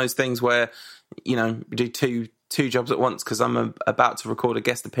is one of those things where, you know, we do two jobs at once, because I'm about to record a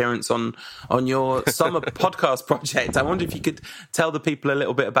guest appearance on your summer podcast project. I wonder if you could tell the people a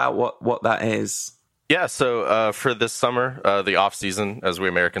little bit about what that is. Yeah, so for this summer, the off season, as we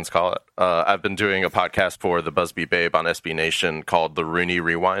Americans call it, I've been doing a podcast for the Busby Babe on SB Nation called The Rooney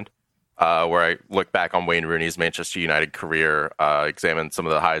Rewind, where I look back on Wayne Rooney's Manchester United career, examine some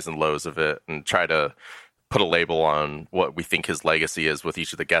of the highs and lows of it, and try to put a label on what we think his legacy is with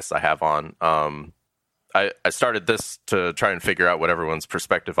each of the guests I have on. I started this to try and figure out what everyone's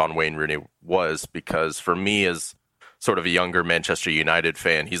perspective on Wayne Rooney was, because for me, as sort of a younger Manchester United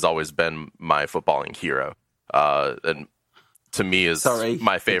fan, he's always been my footballing hero. And to me is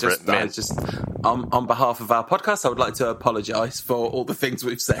my favorite. On behalf of our podcast, I would like to apologise for all the things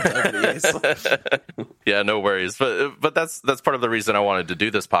we've said over the years. Yeah, no worries. But that's part of the reason I wanted to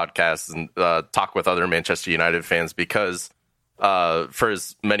do this podcast and talk with other Manchester United fans, because for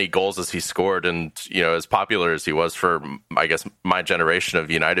as many goals as he scored, and as popular as he was for, I guess, my generation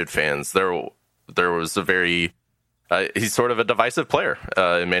of United fans, there was a very he's sort of a divisive player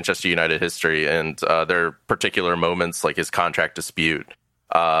in Manchester United history, and there are particular moments like his contract dispute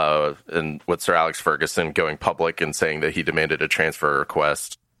and with Sir Alex Ferguson going public and saying that he demanded a transfer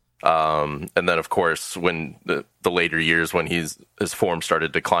request, and then of course when the later years when his form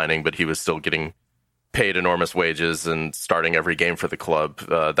started declining, but he was still getting paid enormous wages and starting every game for the club,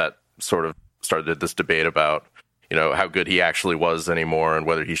 that sort of started this debate about, how good he actually was anymore and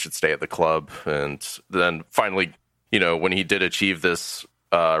whether he should stay at the club. And then finally, when he did achieve this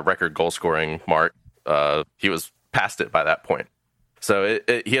record goal scoring mark, he was past it by that point. So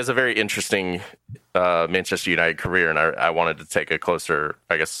he has a very interesting Manchester United career, and I wanted to take a closer,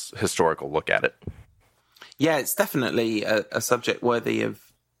 I guess, historical look at it. Yeah, it's definitely a subject worthy of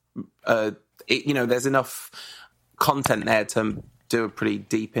there's enough content there to do a pretty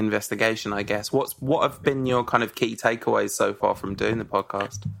deep investigation, I guess. What have been your kind of key takeaways so far from doing the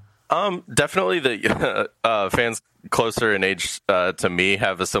podcast? Definitely the fans closer in age to me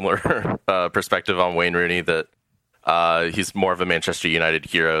have a similar perspective on Wayne Rooney, that he's more of a Manchester United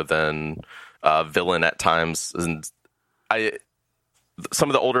hero than villain at times. And some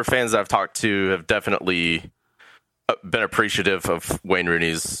of the older fans that I've talked to have definitely been appreciative of Wayne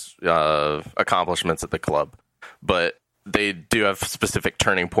Rooney's accomplishments at the club, but they do have specific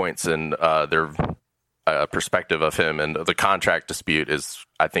turning points in their perspective of him, and the contract dispute is,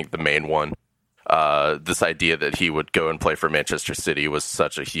 I think, the main one. This idea that he would go and play for Manchester City was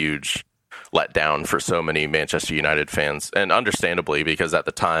such a huge letdown for so many Manchester United fans, and understandably, because at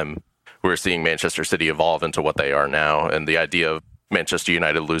the time we were seeing Manchester City evolve into what they are now, and the idea of Manchester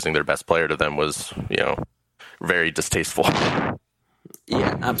United losing their best player to them was, very distasteful.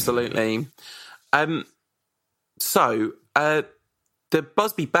 Yeah, absolutely. So the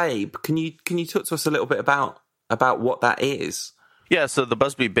Busby Babe, can you talk to us a little bit about what that is? Yeah, so the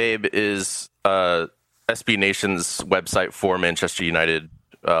Busby Babe is SB Nation's website for Manchester United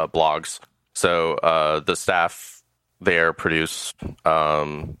blogs. So the staff there produce a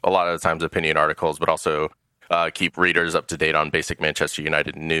lot of the times opinion articles, but also keep readers up to date on basic Manchester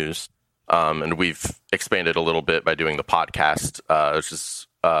United news. And we've expanded a little bit by doing the podcast, which is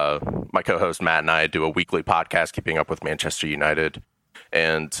my co-host Matt and I do a weekly podcast, Keeping Up with Manchester United.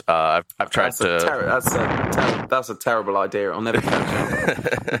 And I've tried that's a terrible idea. I'll never catch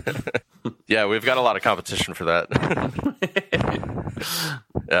it. Yeah, we've got a lot of competition for that.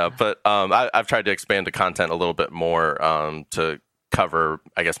 Yeah, but I've tried to expand the content a little bit more to cover,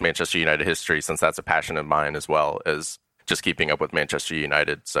 I guess, Manchester United history, since that's a passion of mine, as well as just keeping up with Manchester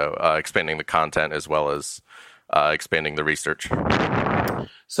United. So expanding the content as well as expanding the research.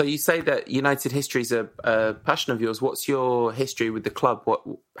 So you say that United history is a passion of yours. What's your history with the club?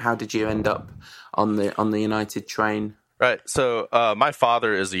 How did you end up on the United train? Right. So my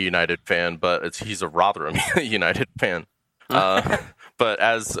father is a United fan, but he's a Rotherham United fan. But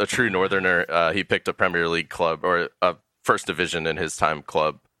as a true Northerner, he picked a Premier League club, or a First Division in his time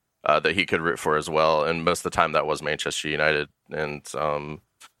club, that he could root for as well. And most of the time that was Manchester United. And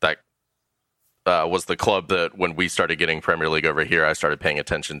that was the club that when we started getting Premier League over here, I started paying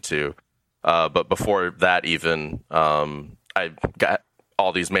attention to. But before that even, I got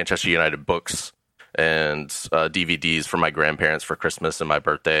all these Manchester United books and DVDs from my grandparents for Christmas and my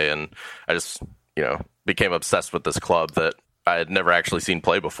birthday. And I just, became obsessed with this club that I had never actually seen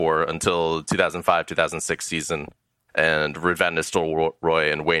play before until 2005-2006 season. And Ruud van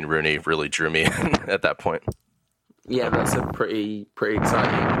Nistelrooy and Wayne Rooney really drew me at that point. Yeah, that's a pretty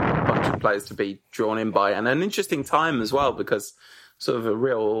exciting bunch of players to be drawn in by, and an interesting time as well, because sort of a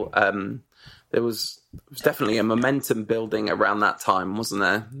real there was definitely a momentum building around that time, wasn't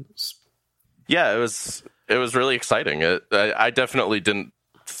there? Yeah, it was really exciting. I definitely didn't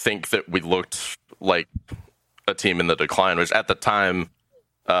think that we looked like a team in the decline, which at the time,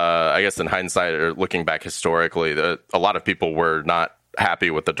 I guess in hindsight or looking back historically, a lot of people were not happy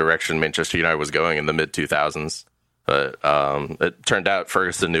with the direction Manchester United was going in the mid-2000s. But it turned out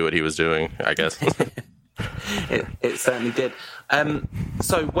Ferguson knew what he was doing, I guess. It certainly did.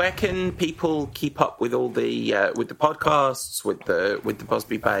 So where can people keep up with all the podcasts, with the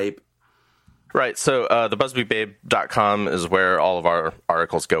Busby Babe? Right. So thebusbybabe.com is where all of our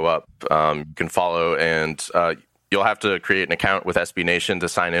articles go up. You can follow, and you'll have to create an account with SB Nation to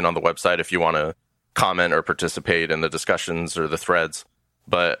sign in on the website if you want to comment or participate in the discussions or the threads.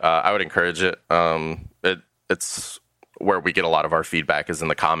 But I would encourage it. It's where we get a lot of our feedback is in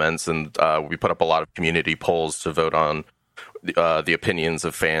the comments, and we put up a lot of community polls to vote on the opinions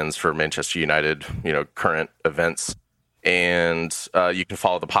of fans for Manchester United, current events. And you can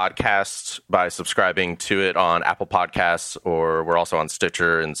follow the podcast by subscribing to it on Apple Podcasts, or we're also on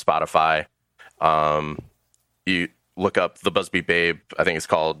Stitcher and Spotify. You look up The Busby Babe. I think it's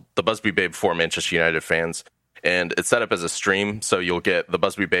called The Busby Babe for Manchester United fans. And it's set up as a stream, so you'll get The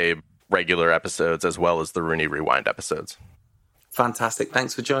Busby Babe regular episodes as well as the Rooney Rewind episodes. Fantastic.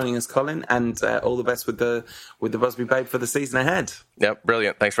 Thanks for joining us, Colin, and all the best with the Busby Babe for the season ahead. Yep,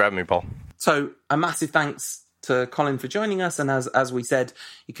 brilliant. Thanks for having me, Paul. So a massive thanks to Colin for joining us, and as we said,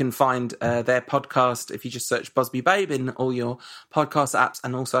 you can find their podcast if you just search Busby Babe in all your podcast apps,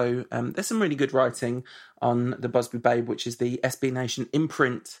 and also there's some really good writing on the Busby Babe, which is the SB Nation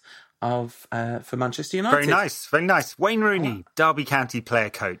imprint of for Manchester United. Very nice. Wayne Rooney, Derby County player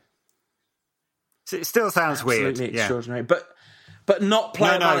coach. It still sounds weird. Absolutely extraordinary, but not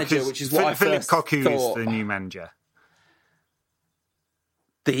player manager, which is what Philip I first Cocu thought. is the new manager.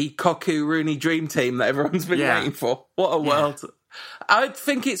 The Cocu Rooney dream team that everyone's been waiting for. What a world. I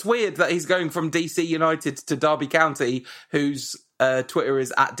think it's weird that he's going from DC United to Derby County, whose Twitter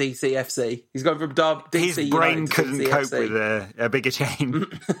is at DCFC. He's going from DC His brain United couldn't to cope DCFC. with a bigger chain.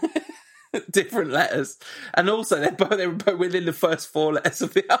 Different letters. And also, they were both within the first four letters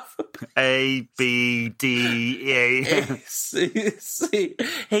of the alphabet. A, B, D, E.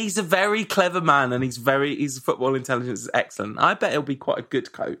 He's a very clever man, and his football intelligence is excellent. I bet he'll be quite a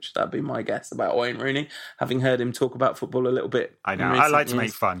good coach. That'd be my guess about Wayne Rooney, having heard him talk about football a little bit. I know. I like to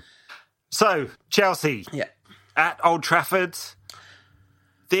make fun. So, Chelsea. Yeah. At Old Trafford.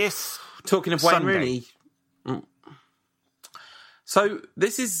 This Talking of Wayne Sunday. Rooney. So,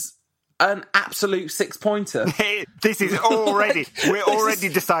 this is an absolute 6-pointer. This is already... We're already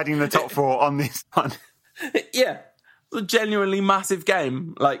deciding the top four on this one. Yeah. A genuinely massive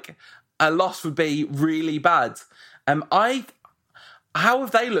game. Like, a loss would be really bad. How have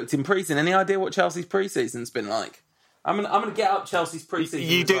they looked in pre-season? Any idea what Chelsea's pre-season's been like? I'm gonna get up Chelsea's pre-season.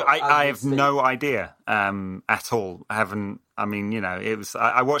 You do? I have no idea at all. I haven't... I mean, it was...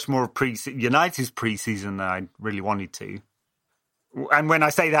 I watched more of United's pre-season than I really wanted to. And when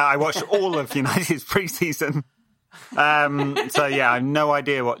I say that, I watched all of United's pre-season. So, yeah, I have no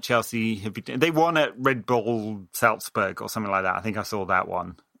idea what Chelsea have been doing. They won at Red Bull Salzburg or something like that. I think I saw that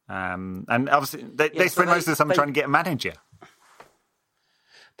one. And obviously, they spent most of the summer trying to get a manager.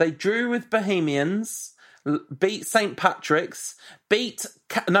 They drew with Bohemians, beat St. Patrick's,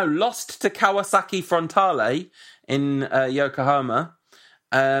 lost to Kawasaki Frontale in Yokohama,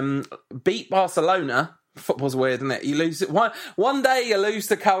 beat Barcelona. Football's weird, isn't it? You lose one day, you lose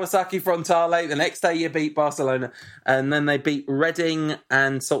to Kawasaki Frontale. The next day, you beat Barcelona, and then they beat Reading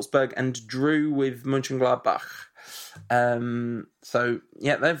and Salzburg and drew with Mönchengladbach. So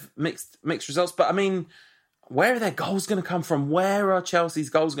yeah, they've mixed results. But I mean, where are their goals going to come from? Where are Chelsea's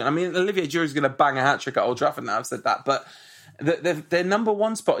goals going? I mean, Olivier Giroud's going to bang a hat trick at Old Trafford now. I've said that, but their number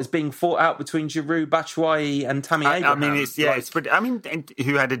one spot is being fought out between Giroud, Batshuayi, and Tammy Abraham. I mean, it's pretty. I mean,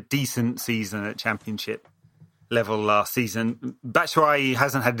 who had a decent season at Championship level last season. Batshuayi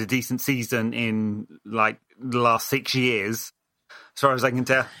hasn't had a decent season in like the last 6 years. far as I can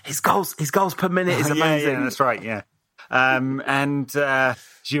tell. His goals per minute is amazing. Yeah, that's right, yeah. And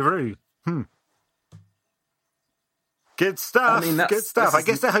Giroud. Good stuff. Good stuff. I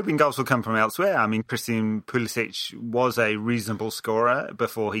guess they're hoping goals will come from elsewhere. I mean, Christian Pulisic was a reasonable scorer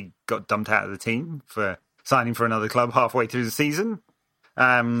before he got dumped out of the team for signing for another club halfway through the season.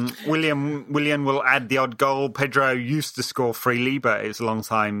 Willian will add the odd goal. Pedro used to score freely, but it's a long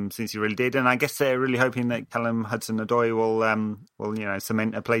time since he really did. And I guess they're really hoping that Callum Hudson-Odoi will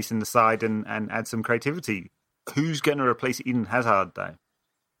cement a place in the side and add some creativity. Who's going to replace Eden Hazard, though?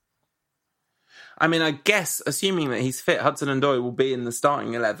 I mean, I guess, assuming that he's fit, Hudson-Odoi will be in the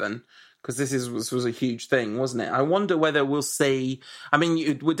starting 11, because this was a huge thing, wasn't it? I wonder whether we'll see... I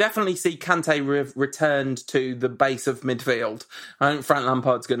mean, we'll definitely see Kante returned to the base of midfield. I think Frank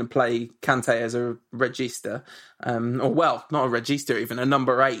Lampard's going to play Kante as a regista. Not a regista even, a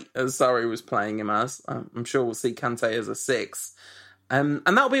number 8, as Sarri was playing him as. I'm sure we'll see Kante as a 6. And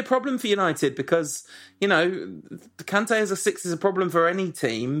that'll be a problem for United because, Kante as a 6 is a problem for any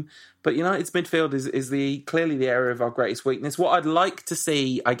team, but United's midfield is clearly the area of our greatest weakness. What I'd like to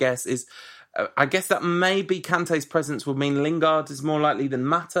see, I guess, is that maybe Kante's presence would mean Lingard is more likely than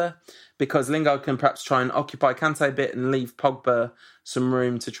Mata, because Lingard can perhaps try and occupy Kante a bit and leave Pogba some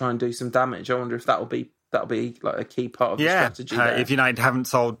room to try and do some damage. I wonder if that'll be like a key part of the strategy. If United haven't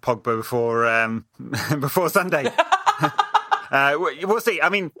sold Pogba before Sunday. We'll see. I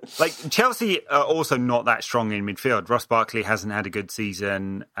mean, Chelsea are also not that strong in midfield. Ross Barkley hasn't had a good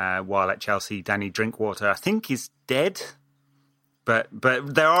season while at Chelsea. Danny Drinkwater, I think, is dead. But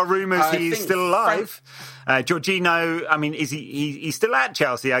there are rumours he's still alive. Jorginho, I mean, is he's still at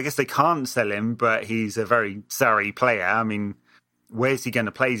Chelsea? I guess they can't sell him, but he's a very sorry player. I mean, where's he going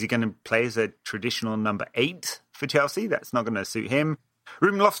to play? Is he going to play as a traditional number 8 for Chelsea? That's not going to suit him.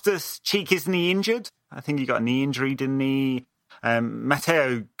 Ruben Loftus-Cheek, isn't he injured? I think he got a knee injury, didn't he?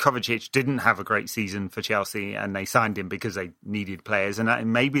 Mateo Kovacic didn't have a great season for Chelsea, and they signed him because they needed players.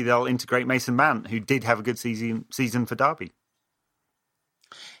 And maybe they'll integrate Mason Mount, who did have a good season for Derby.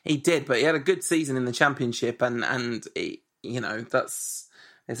 He did, but he had a good season in the Championship, and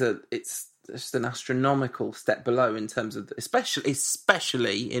it's just an astronomical step below in terms of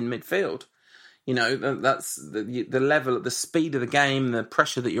especially in midfield. That's the level, the speed of the game, the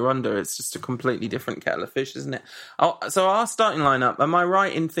pressure that you're under. It's just a completely different kettle of fish, isn't it? So our starting lineup, am I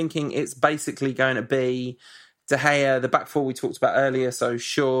right in thinking it's basically going to be De Gea, the back four we talked about earlier, so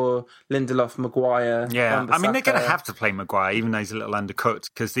Shaw, Lindelof, Maguire... Yeah, I mean, they're going to have to play Maguire, even though he's a little undercooked,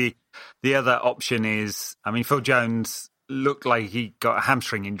 because the other option is... I mean, Phil Jones looked like he got a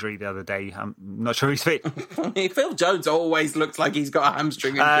hamstring injury the other day. I'm not sure he's fit. Phil Jones always looks like he's got a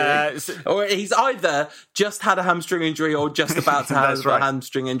hamstring injury. Or he's either just had a hamstring injury or just about to have a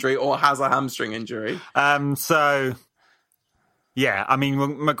hamstring injury or has a hamstring injury. Yeah, I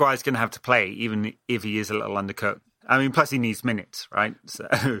mean, Maguire's going to have to play, even if he is a little undercooked. I mean, plus he needs minutes, right? So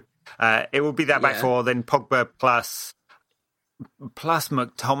it will be that back four, then Pogba plus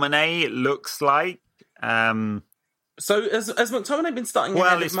McTominay, it looks like. So has McTominay been starting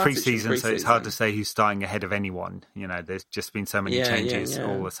ahead of it's pre-season, so it's hard to say who's starting ahead of anyone. There's just been so many changes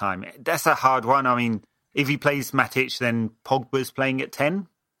all the time. That's a hard one. I mean, if he plays Matic, then Pogba's playing at 10.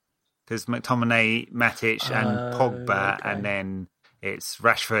 Because McTominay, Matic and Pogba, and then it's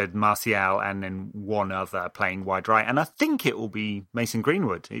Rashford, Martial, and then one other playing wide right. And I think it will be Mason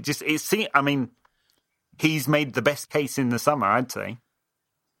Greenwood. I mean, he's made the best case in the summer, I'd say.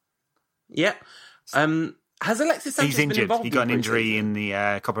 Yeah. Has Alexis Sanchez He's injured. Been involved he got an injury in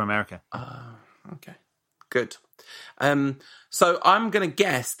the Copa America. Okay. Good. So I'm going to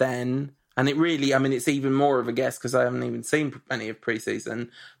guess then, and it really, I mean, it's even more of a guess because I haven't even seen any of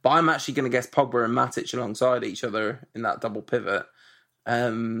pre-season, but I'm actually going to guess Pogba and Matic alongside each other in that double pivot.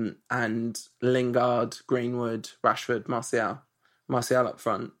 And Lingard, Greenwood, Rashford, Martial up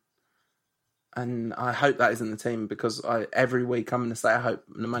front. And I hope that isn't the team because every week I'm going to say I hope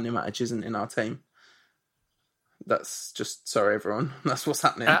Nemanja Matic isn't in our team. That's just, sorry everyone, that's what's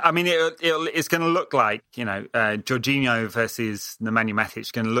happening. I mean, it's going to look like, Jorginho versus Nemanja Matic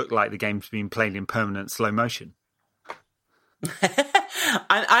is going to look like the game's being played in permanent slow motion.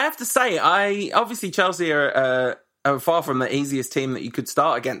 I have to say, obviously Chelsea are far from the easiest team that you could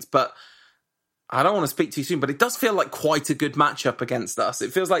start against, but I don't want to speak too soon, but it does feel like quite a good matchup against us.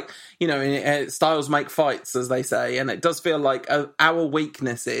 It feels like, styles make fights, as they say, and it does feel like our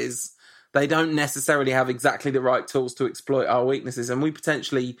weakness is they don't necessarily have exactly the right tools to exploit our weaknesses, and we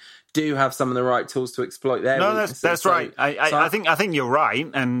potentially do have some of the right tools to exploit their weaknesses. That's right. I think you're right,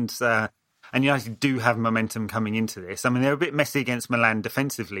 and do have momentum coming into this. I mean, they're a bit messy against Milan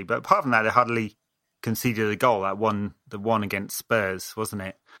defensively, but apart from that, they're hardly conceded a goal, the one against Spurs, wasn't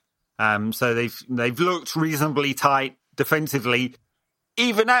it? So they've looked reasonably tight defensively,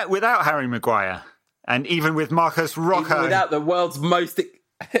 even without Harry Maguire, and even with Marcos Rojo. Even without the world's most...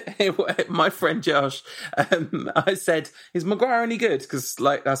 My friend Josh, I said, is Maguire any good? Because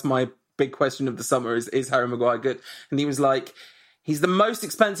that's my big question of the summer, is Harry Maguire good? And he was like, he's the most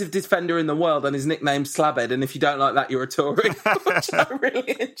expensive defender in the world and his nickname's Slabhead, and if you don't like that, you're a Tory, which I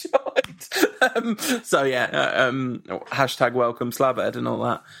really enjoyed. Hashtag welcome Slabhead and all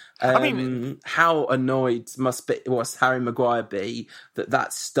that. I mean, how annoyed must Harry Maguire be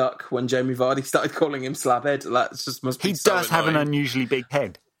that stuck when Jamie Vardy started calling him Slabhead? That just must be He so does annoying. have an unusually big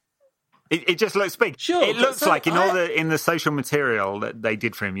head. It just looks big. Sure, it looks like in the social material that they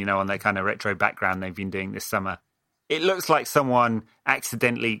did for him, on their kind of retro background they've been doing this summer, it looks like someone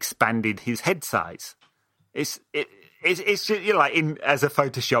accidentally expanded his head size. It's just, as a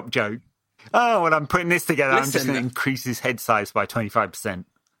Photoshop joke. Oh, when I'm putting this together, I'm just going to increase his head size by 25%.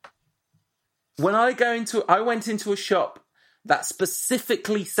 When I went into a shop that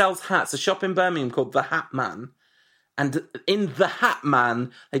specifically sells hats, a shop in Birmingham called The Hat Man. And in The Hat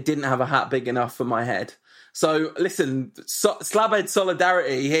Man, they didn't have a hat big enough for my head. So listen, Slabhead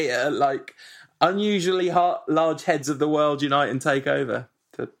solidarity here, unusually large heads of the world unite and take over,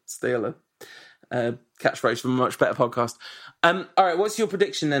 to steal a catchphrase from a much better podcast. All right, what's your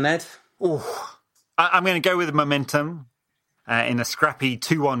prediction then, Ed? I'm going to go with momentum in a scrappy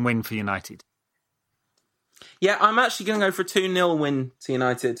 2-1 win for United. Yeah, I'm actually going to go for a 2-0 win to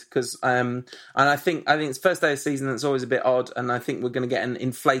United because, and I think it's first day of the season. That's always a bit odd, and I think we're going to get an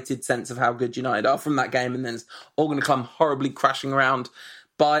inflated sense of how good United are from that game, and then it's all going to come horribly crashing around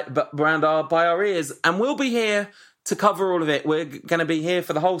by our ears. And we'll be here to cover all of it. We're going to be here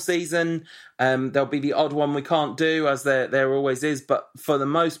for the whole season. There'll be the odd one we can't do, as there always is, but for the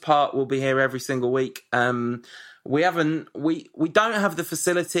most part, we'll be here every single week. We don't have the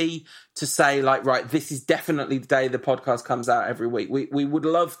facility to say right, this is definitely the day the podcast comes out every week. We would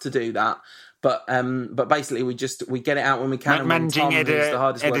love to do that, but basically we get it out when we can. Managing editor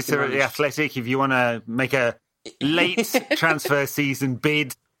at The Athletic, if you want to make a late transfer season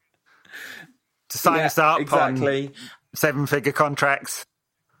bid to sign us up on 7-figure contracts.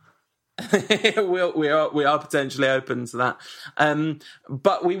 we are potentially open to that.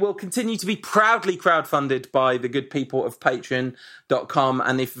 But we will continue to be proudly crowdfunded by the good people of patreon.com.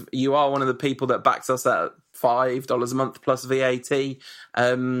 And if you are one of the people that backs us at $5 a month plus VAT,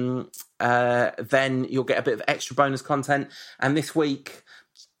 then you'll get a bit of extra bonus content. And this week,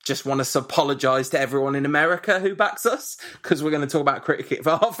 just want to apologise to everyone in America who backs us, because we're going to talk about cricket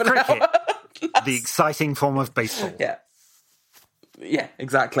for half an hour. The exciting form of baseball. Yeah,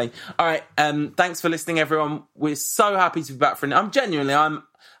 exactly. All right. Thanks for listening, everyone. We're so happy to be back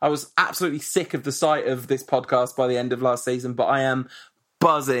I was absolutely sick of the sight of this podcast by the end of last season, but I am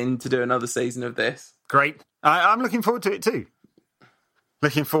buzzing to do another season of this. Great. I'm looking forward to it too.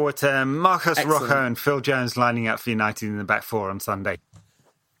 Looking forward to Marcos Rojo and Phil Jones lining up for United in the back four on Sunday.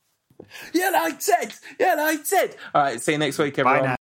 Yeah, like I said. All right. See you next week, everyone. Bye now.